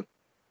 really well done.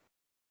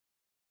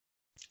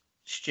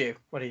 Stu,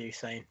 what are you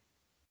saying?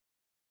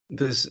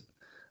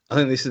 I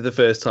think this is the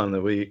first time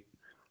that we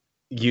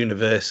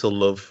universal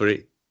love for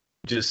it.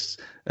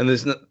 And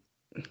there's not,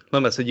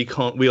 like I said,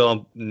 we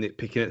are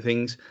nitpicking at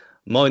things.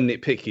 My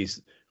nitpick is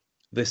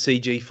the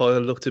CG file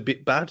looked a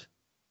bit bad.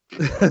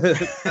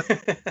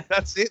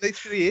 That's it.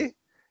 That's really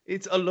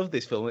it. I love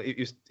this film.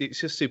 It's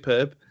just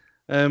superb.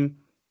 We've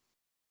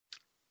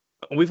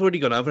already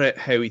gone over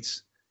how it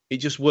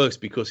just works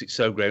because it's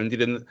so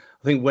grounded. And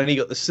I think when he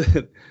got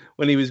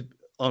when he was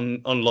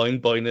online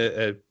buying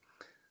a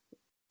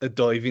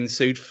diving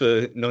suit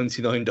for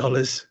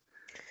 $99.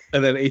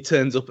 And then he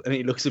turns up and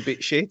it looks a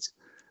bit shit.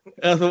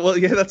 And I thought, well,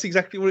 yeah, that's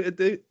exactly what it'd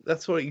do.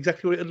 That's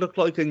exactly what it'd look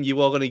like. And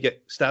you are going to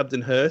get stabbed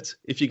and hurt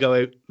if you go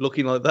out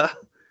looking like that.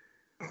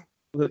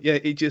 But yeah,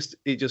 it just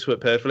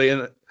worked perfectly.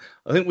 And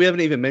I think we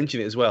haven't even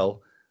mentioned it as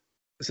well,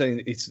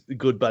 saying it's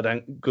good,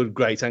 bad, good,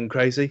 great, and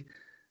crazy.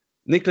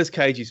 Nicolas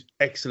Cage's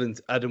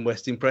excellent Adam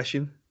West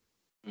impression.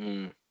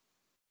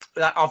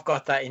 I've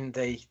got that in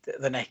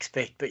the next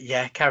bit, but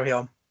yeah, carry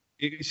on.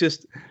 It's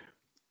just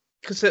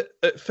because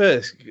at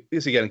first,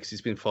 because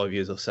it's been 5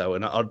 years or so,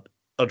 and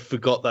I'd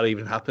forgot that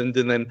even happened.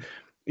 And then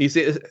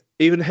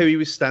even how he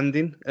was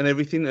standing and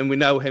everything, and we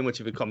know how much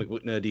of a comic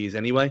book nerd he is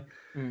anyway.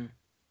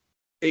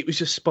 It was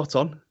just spot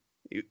on.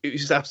 It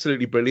was just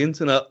absolutely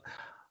brilliant. And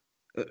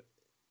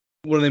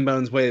one of them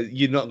moments where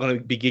you're not going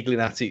to be giggling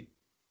at it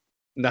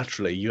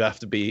naturally, you have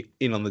to be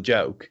in on the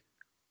joke.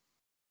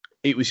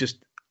 It was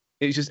just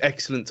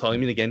excellent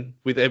timing again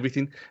with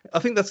everything. I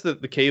think that's the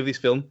key of this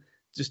film.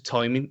 Just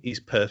timing is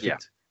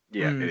perfect.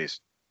 Yeah, it is.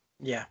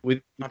 Yeah,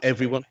 with absolutely.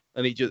 Everyone,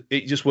 and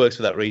it just works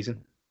for that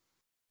reason.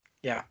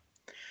 Yeah.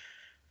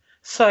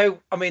 So,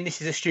 I mean,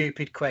 this is a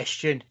stupid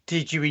question.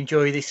 Did you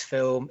enjoy this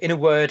film? In a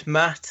word,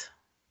 Matt?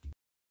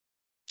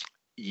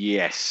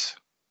 Yes.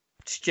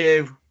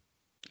 Stu?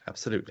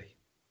 Absolutely.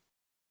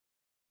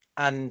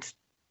 And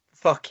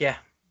fuck yeah.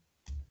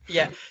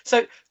 Yeah.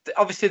 So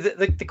obviously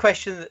the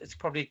question that's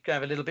probably going to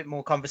have a little bit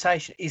more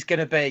conversation is going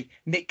to be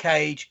Nick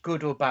Cage,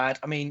 good or bad?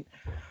 I mean,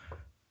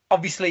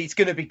 obviously it's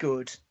going to be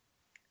good,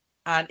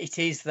 and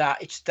it's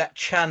that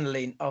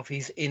channeling of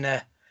his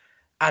inner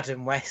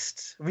Adam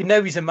West. We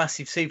know he's a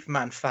massive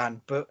Superman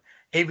fan, but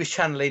he was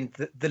channeling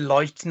the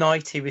Light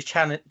Knight. He was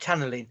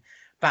channeling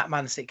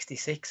Batman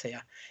 66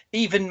 here.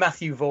 Even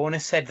Matthew Vaughn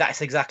has said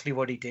that's exactly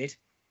what he did.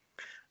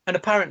 And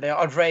apparently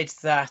I've read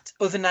that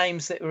other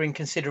names that were in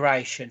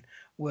consideration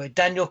were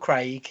Daniel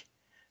Craig,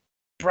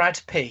 Brad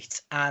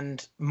Pitt,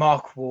 and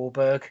Mark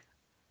Wahlberg.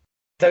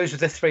 Those were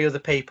the three other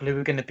people who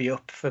were going to be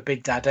up for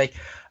Big Daddy.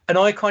 And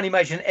I can't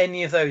imagine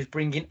any of those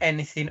bringing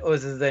anything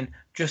other than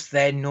just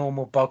their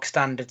normal bog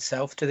standard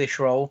self to this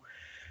role.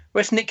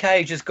 Whereas Nick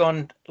Cage has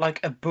gone like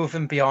above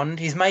and beyond.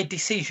 He's made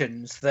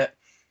decisions that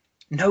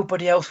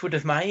nobody else would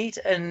have made,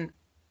 and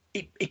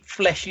it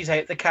fleshes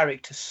out the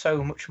character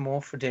so much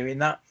more for doing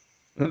that.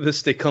 The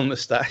stick on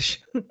moustache.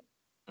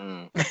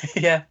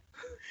 Yeah.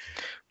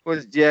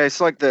 Well, yeah, it's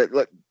like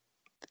the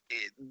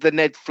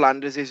Ned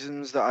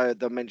Flanders-isms that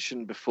I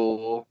mentioned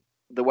before.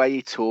 The way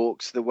he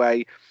talks, the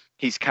way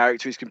his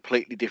character is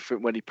completely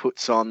different when he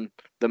puts on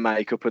the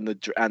makeup and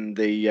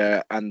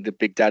the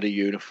Big Daddy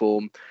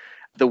uniform.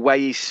 The way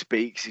he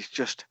speaks is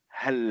just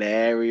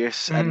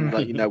hilarious. And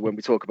like, when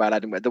we talk about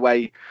Adam, the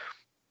way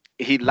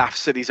he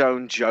laughs at his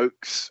own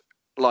jokes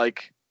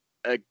like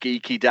a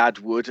geeky dad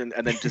would, and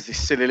then does this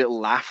silly little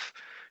laugh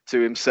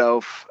to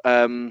himself.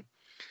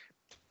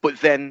 But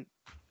then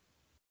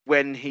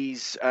when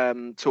he's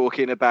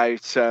talking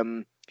about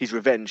his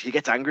revenge, he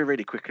gets angry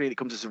really quickly, and it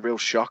comes as a real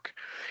shock.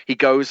 He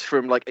goes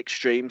from like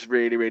extremes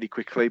really, really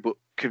quickly, but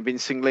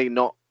convincingly,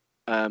 not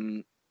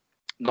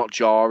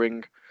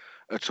jarring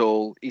at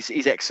all.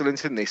 He's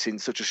excellent in this in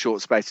such a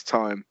short space of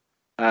time.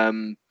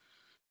 And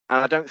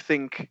I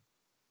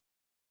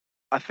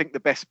think the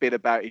best bit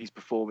about his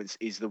performance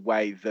is the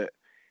way that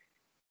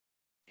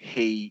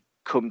he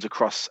comes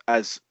across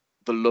as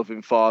the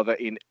loving father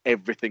in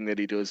everything that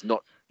he does.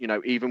 Not,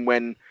 even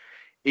when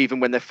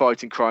they're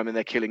fighting crime and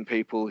they're killing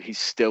people, he's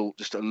still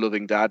just a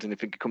loving dad, and I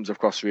think it comes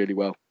across really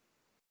well.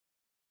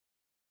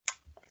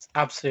 It's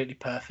absolutely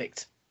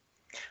perfect.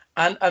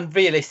 And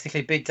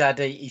realistically, Big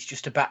Daddy is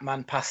just a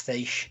Batman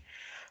pastiche.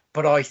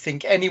 But I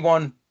think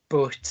anyone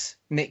but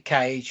Nick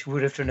Cage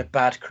would have done a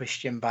bad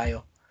Christian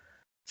Bale.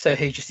 So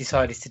he just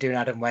decided to do an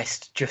Adam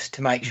West just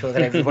to make sure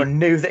that everyone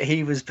knew that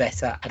he was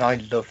better. And I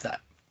love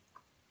that.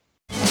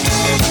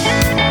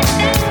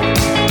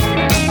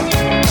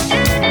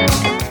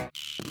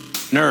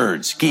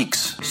 Nerds,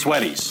 geeks,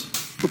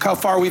 sweaties. Look how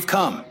far we've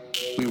come.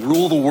 We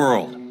rule the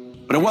world.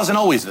 But it wasn't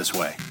always this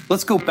way.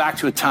 Let's go back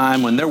to a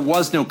time when there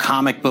was no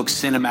comic book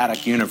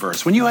cinematic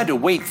universe, when you had to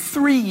wait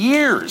 3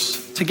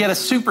 years to get a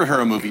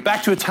superhero movie,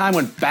 back to a time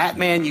when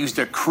Batman used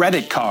a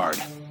credit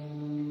card.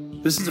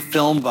 This is a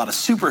film about a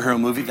superhero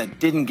movie that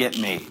didn't get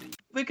made.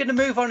 We're going to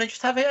move on and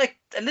just have a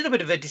little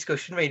bit of a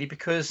discussion, really,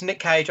 because Nick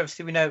Cage,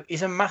 obviously, we know,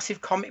 is a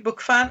massive comic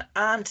book fan.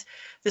 And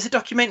there's a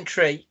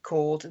documentary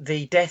called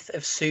The Death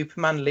of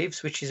Superman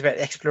Lives, which is about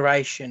the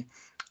exploration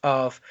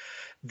of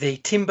the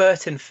Tim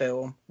Burton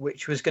film,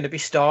 which was going to be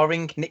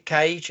starring Nick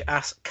Cage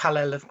as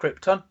Kal-El of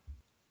Krypton.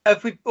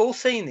 Have we all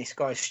seen this,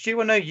 guys?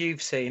 Stu, I know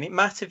you've seen it.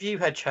 Matt, have you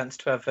had a chance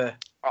to have a...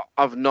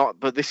 I've not,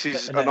 but this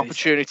is an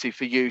opportunity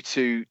for you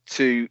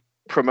to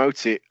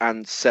promote it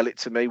and sell it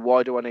to me.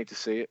 Why do I need to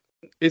see it?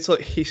 It's like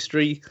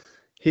history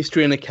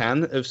in a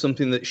can of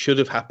something that should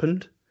have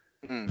happened,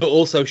 but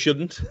also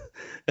shouldn't.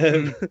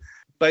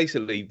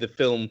 Basically, the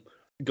film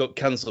got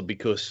cancelled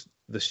because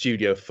the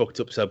studio fucked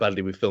up so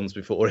badly with films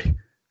before it,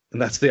 and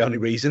that's the only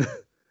reason.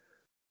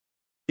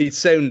 It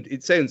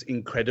sounds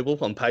incredible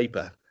on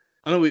paper.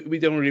 I know we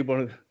don't really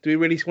want to. Do we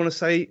really want to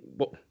say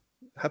what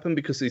happened,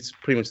 because it's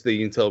pretty much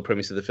the entire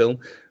premise of the film?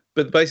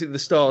 But basically, the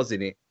stars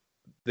in it,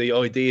 the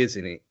ideas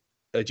in it,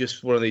 are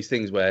just one of these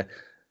things where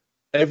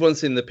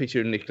everyone's seen the picture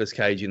of Nicolas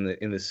Cage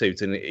in the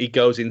suit, and he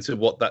goes into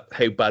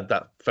how bad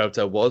that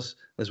photo was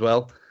as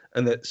well,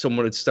 and that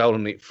someone had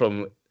stolen it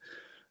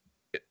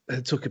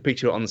took a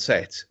picture on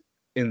set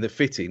in the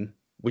fitting,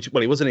 which,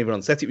 well, he wasn't even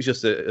on set, it was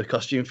just a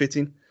costume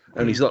fitting,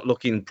 and he's not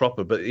looking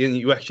proper. But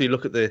you actually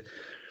look at the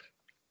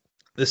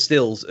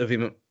stills of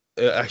him,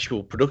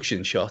 actual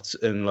production shots,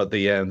 and like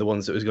the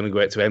ones that was going to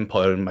go out to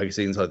Empire and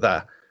magazines like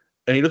that,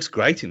 and he looks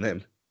great in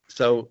them.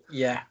 So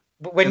yeah,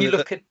 but when you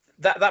look at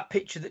that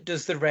picture that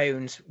does the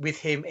rounds with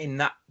him in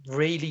that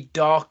really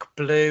dark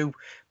blue,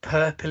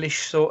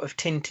 purplish sort of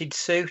tinted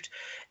suit,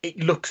 it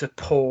looks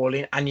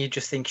appalling, and you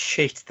just think,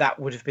 shit, that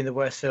would have been the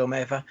worst film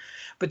ever.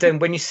 But then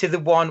when you see the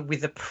one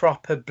with the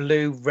proper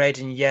blue, red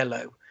and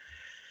yellow,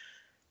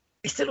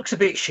 it still looks a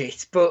bit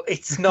shit, but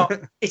it's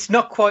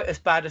not quite as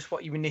bad as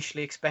what you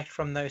initially expect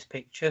from those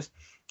pictures.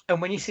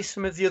 And when you see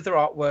some of the other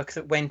artwork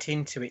that went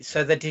into it,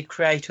 so they did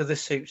create other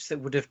suits that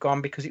would have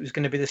gone, because it was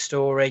going to be the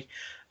story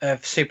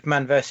of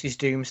Superman versus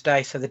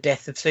Doomsday, so the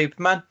death of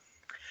Superman.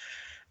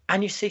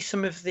 And you see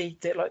some of they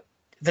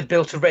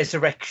built a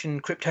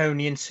resurrection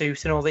Kryptonian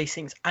suit and all these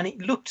things, and it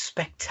looked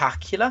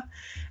spectacular.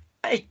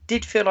 It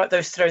did feel like they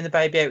was throwing the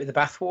baby out with the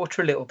bathwater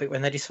a little bit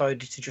when they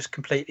decided to just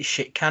completely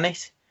shit can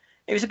it.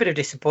 It was a bit of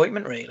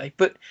disappointment, really.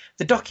 But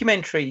the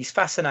documentary is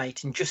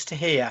fascinating just to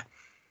hear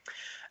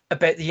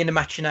about the inner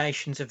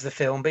machinations of the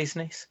film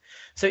business.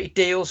 So it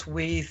deals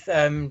with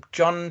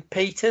John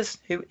Peters,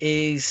 who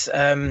is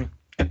a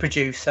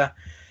producer.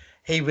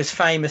 He was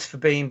famous for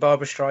being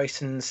Barbra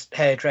Streisand's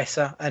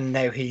hairdresser, and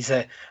now he's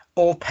a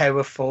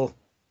all-powerful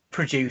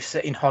producer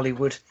in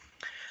Hollywood.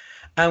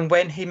 And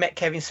when he met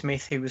Kevin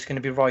Smith, who was going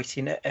to be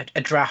writing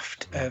a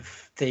draft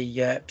of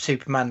the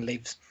Superman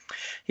Lives,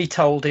 he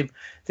told him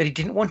that he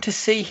didn't want to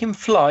see him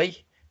fly,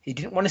 he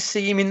didn't want to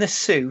see him in the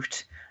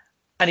suit,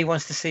 and he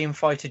wants to see him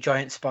fight a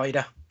giant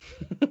spider.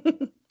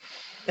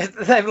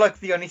 They were like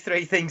the only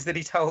three things that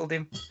he told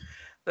him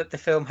that the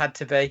film had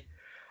to be.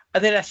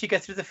 And then as you go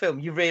through the film,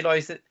 you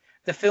realise that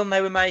the film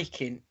they were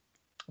making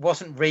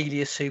wasn't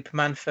really a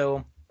Superman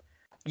film.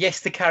 Yes,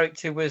 the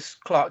character was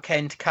Clark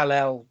Kent,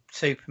 Kal-El,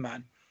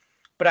 Superman,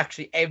 but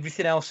actually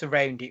everything else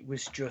around it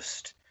was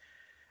just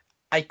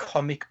a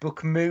comic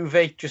book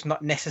movie, just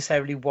not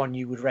necessarily one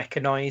you would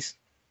recognise.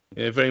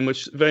 Yeah, very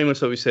much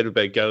like we said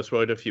about Ghost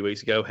Rider a few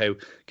weeks ago, how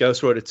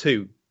Ghost Rider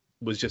 2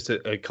 was just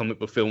a comic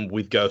book film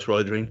with Ghost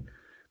Rider in.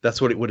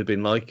 That's what it would have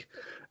been like.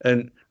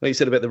 And like you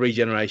said about the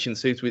regeneration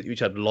suits, which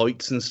had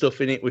lights and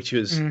stuff in it, which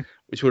would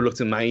have looked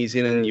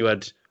amazing. And you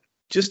had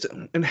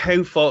and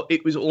how far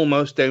it was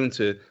almost down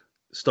to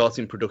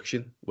starting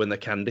production when they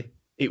canned it.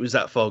 It was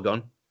that far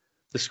gone.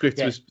 The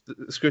script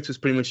was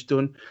pretty much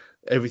done.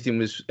 Everything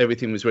was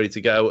ready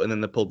to go, and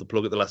then they pulled the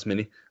plug at the last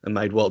minute and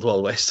made Wild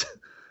Wild West.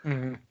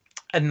 Mm-hmm.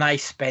 And they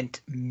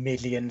spent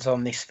millions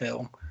on this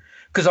film,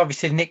 because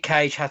obviously Nick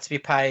Cage had to be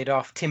paid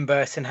off, Tim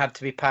Burton had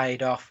to be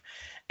paid off.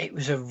 It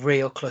was a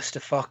real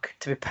clusterfuck,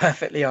 to be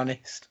perfectly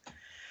honest.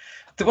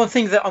 The one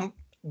thing that I'm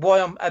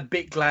a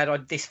bit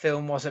glad this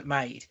film wasn't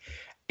made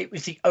it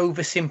was the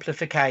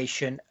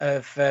oversimplification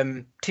of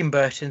Tim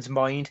Burton's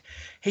mind.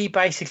 He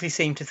basically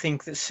seemed to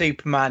think that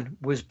Superman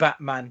was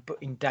Batman, but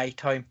in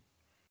daytime.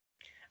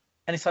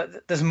 And it's like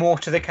there's more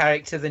to the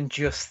character than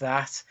just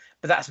that.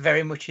 But that's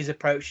very much his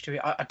approach to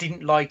it. I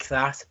didn't like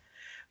that.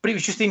 But it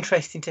was just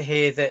interesting to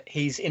hear that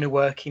his inner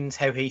workings,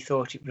 how he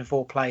thought it would have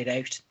all played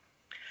out.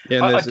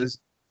 Yeah, and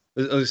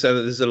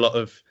there's a lot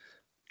of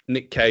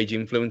Nick Cage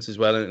influence as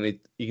well, and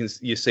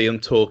you see them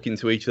talking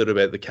to each other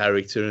about the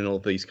character and all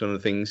these kind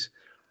of things.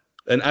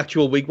 And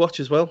actual wig watch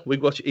as well.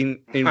 Wig watch in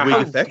wig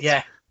effect.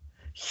 Yeah,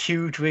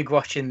 huge wig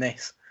watch in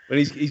this. When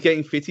he's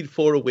getting fitted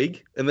for a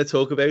wig, and they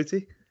talk about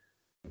it.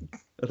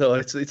 I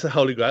thought it's a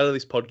holy grail of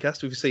this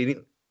podcast. We've seen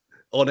it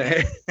on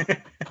air.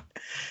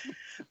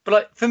 But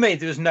like, for me,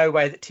 there was no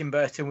way that Tim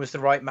Burton was the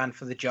right man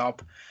for the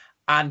job,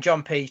 and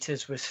John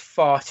Peters was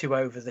far too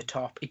over the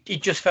top.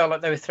 It just felt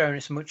like they were throwing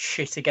so much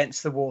shit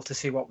against the wall to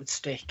see what would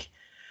stick.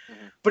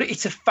 Mm-hmm. But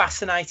it's a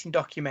fascinating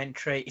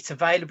documentary. It's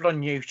available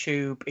on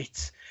YouTube.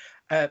 It's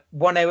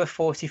 1 hour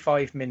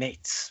 45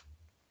 minutes,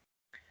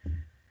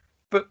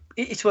 but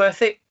it's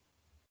worth it.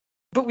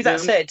 But with that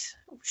said,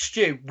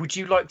 Stu, would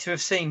you like to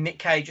have seen Nick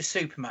Cage as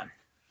Superman?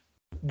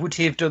 Would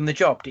he have done the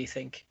job, do you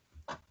think?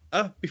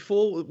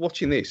 Before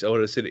watching this, I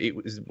would have said it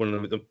was one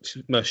of the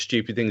most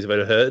stupid things I've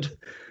ever heard.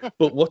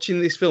 But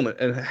watching this film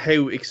and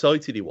how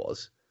excited he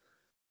was,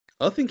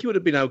 I think he would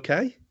have been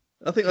okay.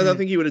 I don't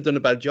think he would have done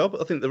a bad job.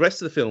 I think the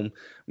rest of the film,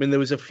 I mean, there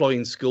was a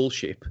flying skull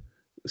ship,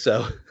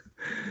 so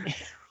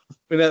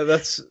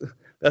that's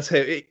how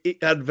it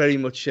had very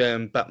much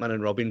Batman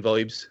and Robin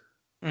vibes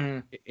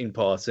in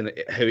parts, and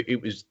how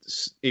it was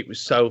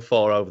so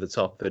far over the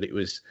top that it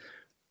was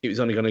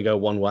only going to go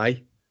one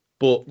way.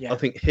 But I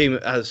think him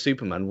as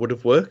Superman would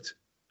have worked.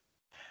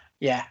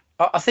 Yeah,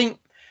 I think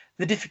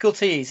the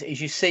difficulty is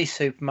you see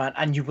Superman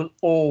and you will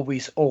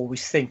always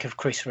think of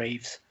Chris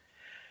Reeves,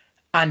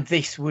 and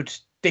this would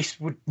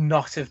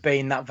not have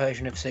been that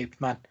version of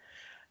Superman,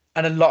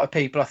 and a lot of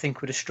people I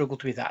think would have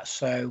struggled with that.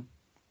 So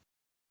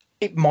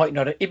it might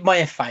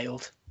have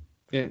failed.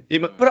 Yeah,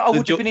 but I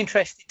would have been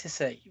interested to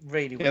see.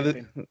 Really, would have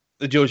been.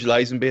 The George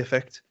Lazenby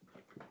effect.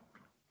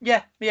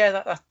 Yeah,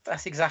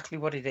 that's exactly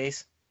what it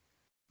is.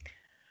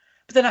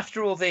 But then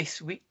after all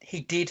this,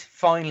 he did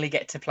finally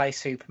get to play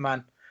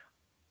Superman,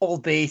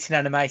 albeit in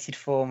animated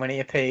form when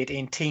he appeared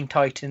in Teen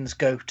Titans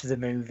Go to the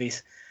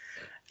Movies.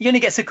 He only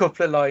gets a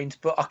couple of lines,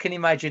 but I can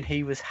imagine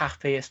he was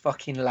happy as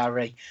fucking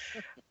Larry,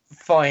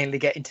 finally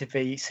getting to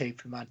be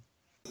Superman.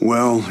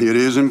 Well, it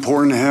is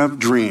important to have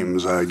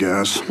dreams, I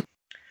guess.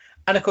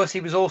 And of course,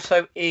 he was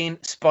also in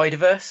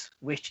Spider-Verse,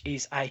 which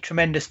is a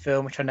tremendous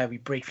film, which I know we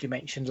briefly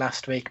mentioned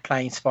last week,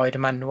 playing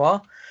Spider-Man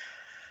Noir.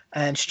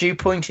 And Stu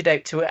pointed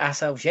out to it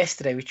ourselves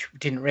yesterday, which we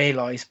didn't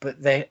realise,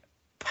 but they're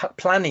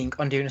planning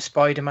on doing a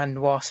Spider-Man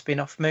Noir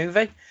spin-off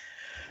movie.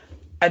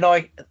 And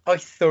I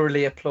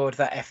thoroughly applaud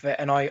that effort,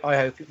 and I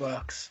hope it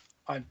works.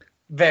 I'm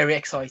very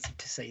excited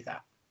to see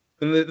that.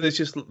 And there's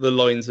just the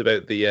lines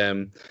about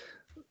the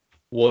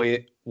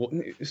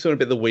something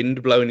about the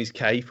wind blowing his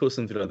cape or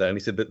something like that, and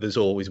he said that there's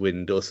always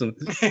wind or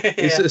something.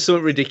 It's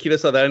something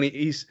ridiculous like that, and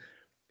he's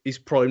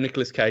prime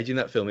Nicolas Cage in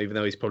that film, even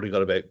though he's probably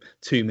got about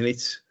 2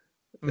 minutes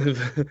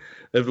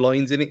of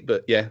lines in it.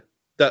 But yeah,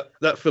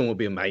 that film will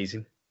be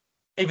amazing.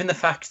 Even the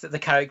fact that the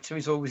character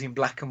is always in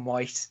black and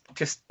white,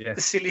 just the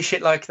silly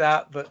shit like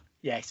that. But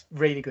yeah, it's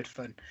really good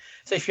fun.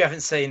 So if you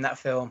haven't seen that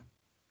film,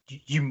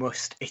 you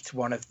must. It's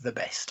one of the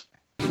best.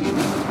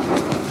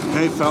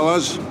 Hey,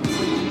 fellas.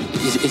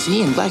 Is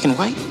he in black and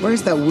white?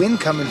 Where's that wind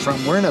coming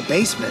from? We're in a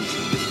basement.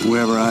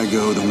 Wherever I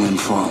go, the wind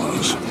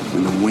follows.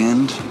 And the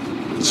wind,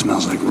 it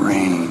smells like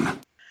rain.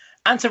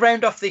 And to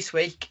round off this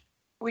week,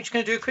 we're just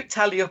going to do a quick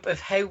tally up of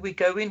how we're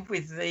going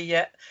with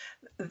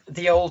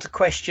the old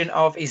question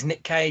of, is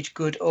Nick Cage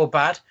good or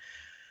bad?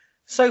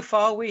 So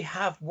far, we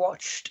have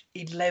watched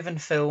 11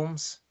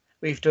 films.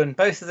 We've done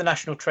both of the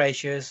National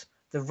Treasures,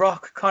 The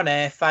Rock, Con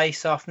Air,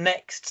 Face Off,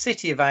 Next,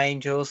 City of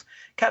Angels,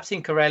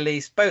 Captain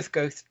Corelli's, both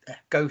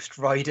Ghost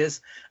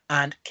Riders,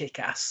 and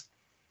Kick-Ass.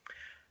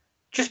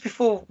 Just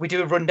before we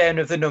do a rundown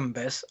of the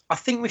numbers, I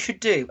think we should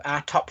do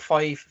our top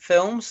 5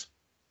 films.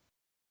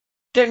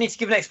 Don't need to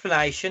give an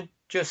explanation.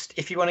 Just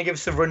if you want to give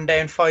us a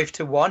rundown 5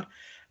 to 1.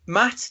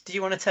 Matt, do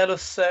you want to tell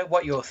us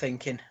what you're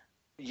thinking?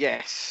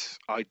 Yes,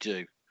 I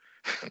do.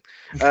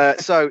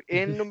 So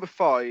in number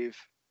 5,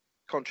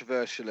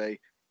 controversially,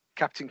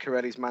 Captain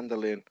Corelli's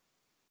Mandolin.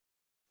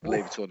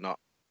 Believe it or not,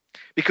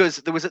 because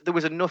there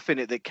was enough in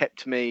it that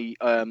kept me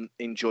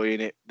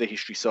enjoying it, the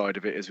history side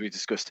of it, as we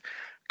discussed.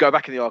 Go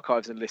back in the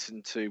archives and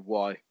listen to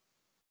why.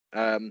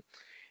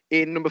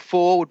 In number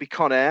 4 would be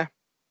Con Air.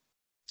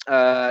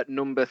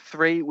 Number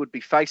 3 would be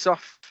Face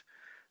Off.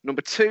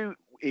 Number 2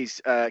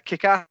 is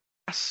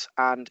Kick-Ass,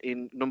 and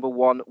in number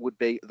 1 would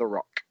be The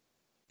Rock.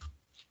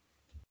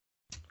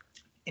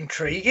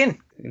 Intriguing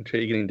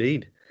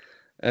indeed.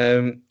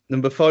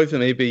 Number 5 for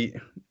me would be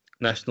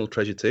National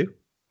Treasure 2.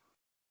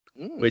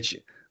 Which,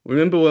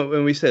 remember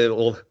when we said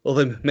all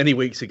the many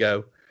weeks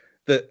ago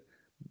that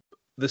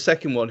the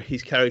second one,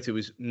 his character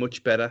was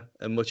much better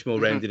and much more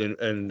rounded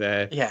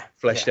and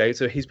fleshed out.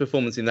 So his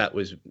performance in that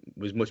was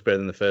much better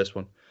than the first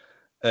one.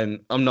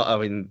 And I'm not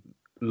having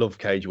Love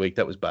Cage week.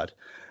 That was bad.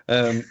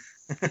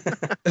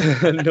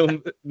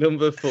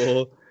 Number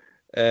 4,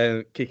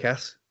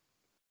 Kick-Ass.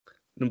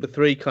 Number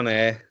 3, Con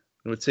Air.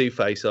 Number 2,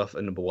 Face Off.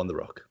 And number 1, The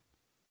Rock.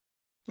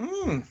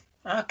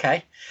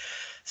 Okay.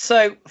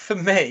 So for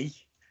me,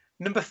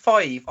 number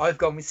 5, I've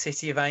gone with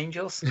City of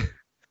Angels.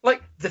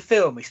 Like, the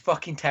film is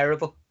fucking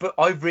terrible, but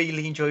I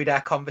really enjoyed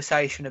our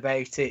conversation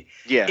about it.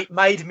 Yeah. It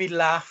made me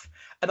laugh,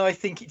 and I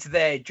think it's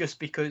there just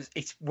because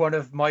it's one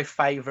of my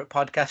favourite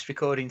podcast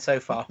recordings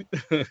so far.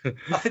 I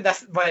think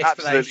that's my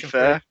explanation. Absolutely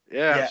fair.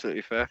 Yeah,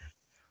 absolutely fair.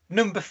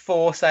 Number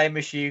 4, same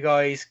as you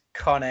guys,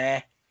 Con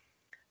Air.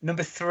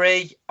 Number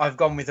 3, I've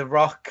gone with The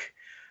Rock.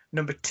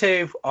 Number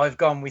 2, I've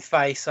gone with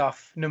Face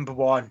Off. Number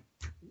 1,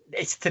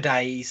 it's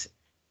today's,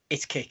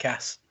 it's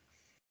Kick-Ass.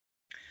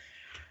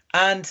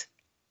 And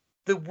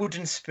the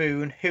Wooden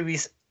Spoon, who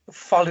is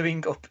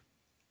following up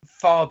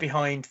far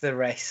behind the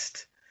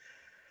rest.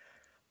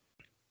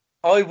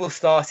 I will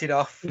start it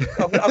off.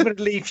 I'm going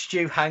to leave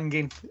Stu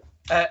hanging.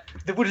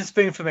 The Wooden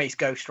Spoon for me is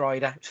Ghost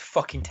Rider. It's a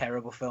fucking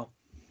terrible film.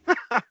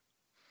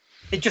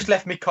 It just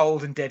left me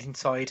cold and dead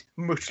inside,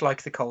 much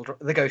like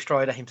the Ghost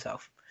Rider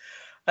himself.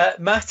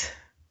 Matt?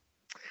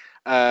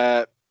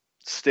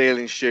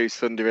 Stealing Stu's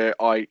thunder,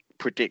 I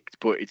predict,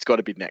 but it's got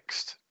to be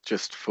next.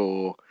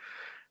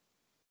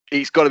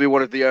 It's got to be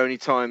one of the only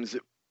times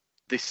that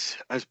this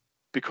has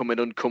become an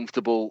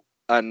uncomfortable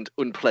and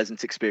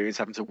unpleasant experience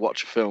having to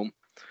watch a film.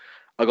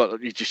 By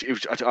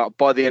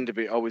the end of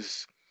it, I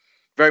was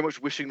very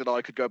much wishing that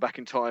I could go back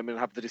in time and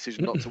have the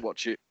decision not to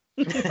watch it.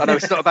 I know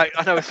it's not about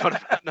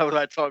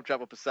time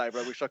travel per se,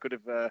 but I wish I could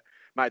have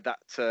made that,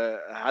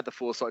 had the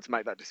foresight to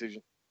make that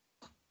decision.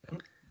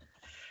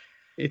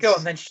 Go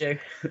on then, Stu.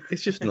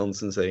 It's just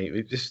nonsense.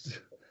 It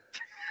just,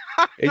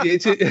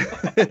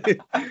 it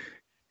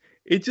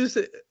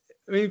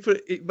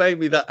made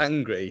me that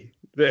angry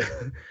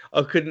that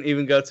I couldn't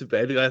even go to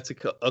bed. I had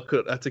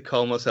to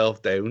calm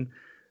myself down.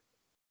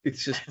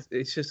 It's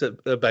just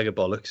a bag of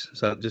bollocks.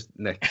 So just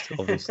next,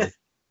 obviously.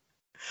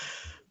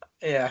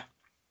 Yeah.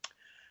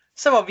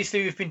 So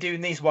obviously we've been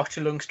doing these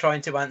watch-alongs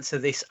trying to answer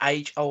this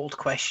age-old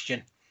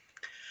question.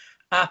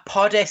 Our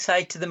pod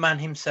essay to the man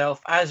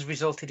himself has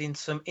resulted in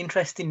some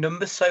interesting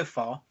numbers so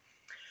far.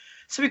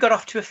 So we got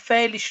off to a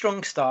fairly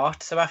strong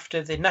start. So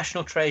after the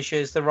National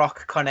Treasures, The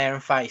Rock, Con Air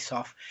and Face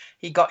Off,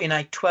 he got in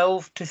a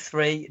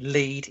 12-3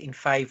 lead in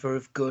favour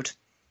of good.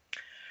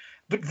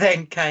 But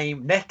then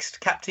came next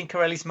Captain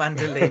Corelli's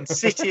Mandolin,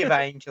 City of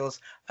Angels,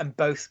 and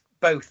both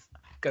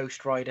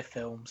Ghost Rider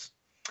films.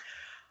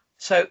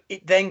 So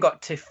it then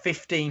got to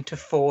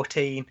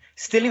 15-14,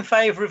 still in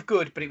favour of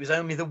good, but it was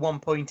only the 1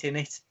 point in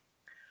it.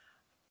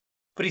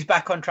 But he's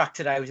back on track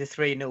today with a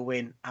 3-0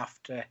 win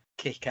after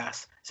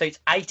Kick-Ass. So it's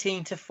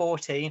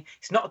 18-14.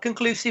 It's not a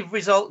conclusive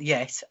result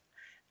yet,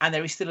 and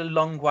there is still a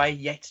long way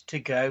yet to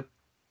go.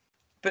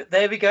 But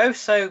there we go.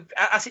 So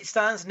as it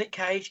stands, Nick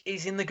Cage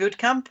is in the good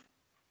camp.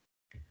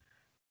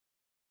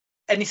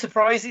 Any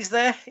surprises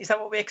there? Is that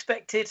what we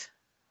expected?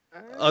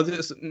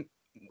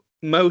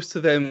 Most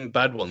of them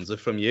bad ones are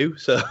from you,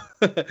 so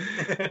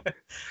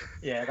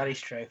yeah, that is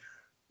true.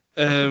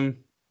 No,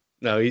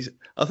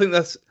 I think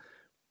that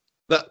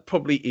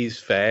probably is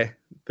fair.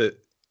 That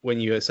when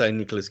you say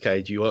Nicolas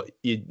Cage, you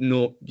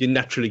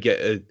naturally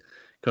get a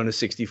kind of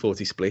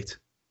 60-40 split.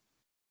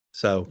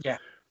 So yeah,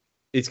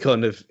 it's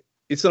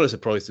not a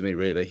surprise to me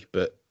really,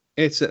 but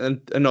it's a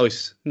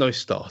nice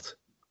start.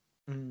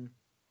 Mm.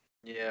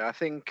 Yeah, I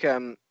think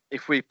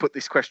if we put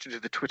this question to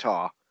the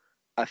Twitter,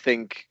 I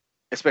think,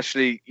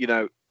 especially,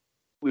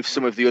 with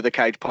some of the other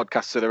Cage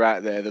podcasts that are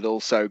out there that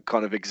also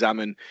kind of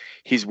examine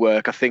his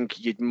work, I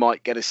think you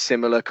might get a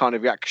similar kind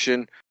of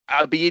reaction.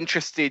 I'd be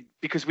interested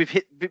because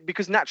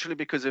because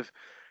of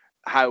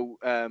how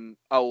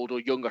old or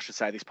young, I should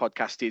say, this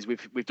podcast is.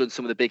 We've done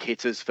some of the big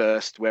hitters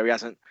first, where he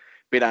hasn't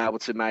been able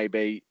to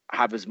maybe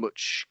have as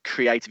much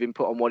creative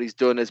input on what he's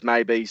done as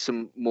maybe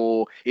some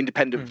more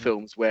independent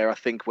films, where I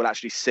think we'll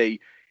actually see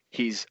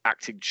his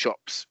acting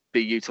chops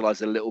be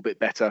utilised a little bit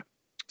better.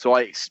 So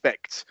I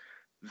expect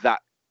that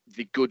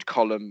the good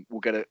column will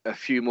get a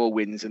few more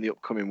wins in the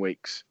upcoming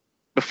weeks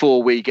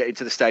before we get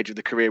into the stage of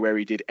the career where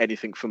he did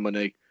anything for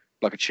money,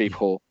 like a cheap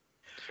whore.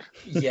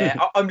 Yeah,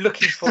 I'm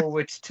looking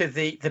forward to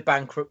the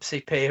bankruptcy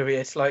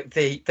period, like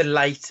the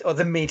late or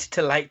the mid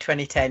to late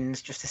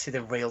 2010s, just to see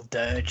the real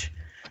dirge.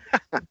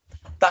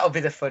 That'll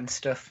be the fun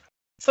stuff.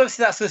 So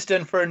obviously that's us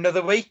done for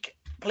another week.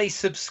 Please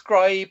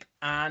subscribe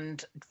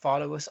and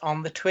follow us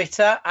on the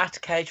Twitter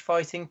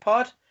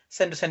 @CageFightingPod.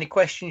 Send us any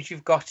questions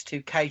you've got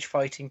to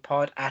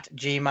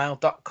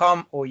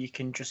cagefightingpod@gmail.com, or you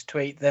can just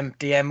tweet them,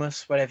 DM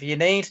us, whatever you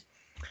need.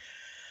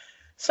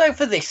 So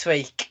for this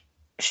week,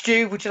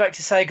 Stu, would you like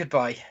to say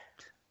goodbye?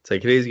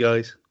 Take it easy,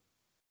 guys.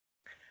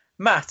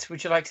 Matt,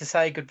 would you like to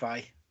say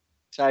goodbye?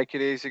 Take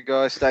it easy,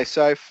 guys. Stay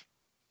safe.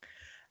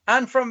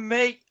 And from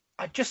me,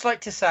 I'd just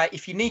like to say,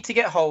 if you need to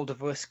get hold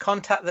of us,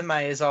 contact the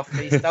mayor's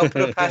office. They'll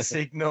put up our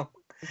signal.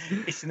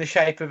 It's in the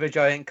shape of a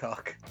giant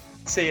cock.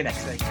 See you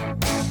next week.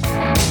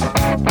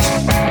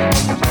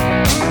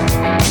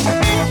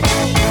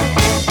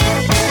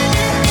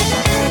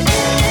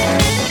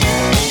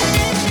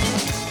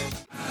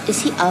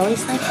 Is he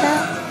always like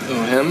that?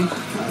 Oh, him?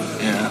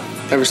 Yeah.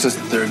 Ever since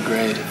the 3rd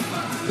grade.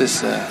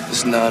 This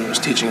nun was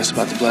teaching us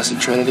about the Blessed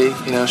Trinity.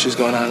 You know, she's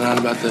going on and on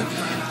about the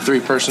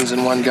 3 persons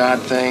in one God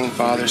thing,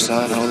 Father,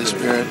 Son, Holy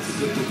Spirit.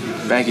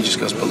 Banky just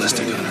goes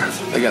ballistic on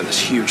her. They got this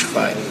huge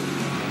fight.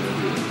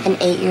 An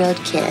 8-year-old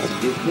kid.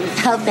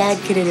 How bad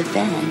could it have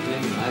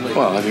been?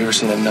 Well, have you ever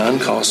seen a nun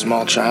call a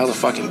small child a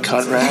fucking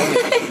cunt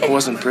rag? It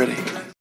wasn't pretty.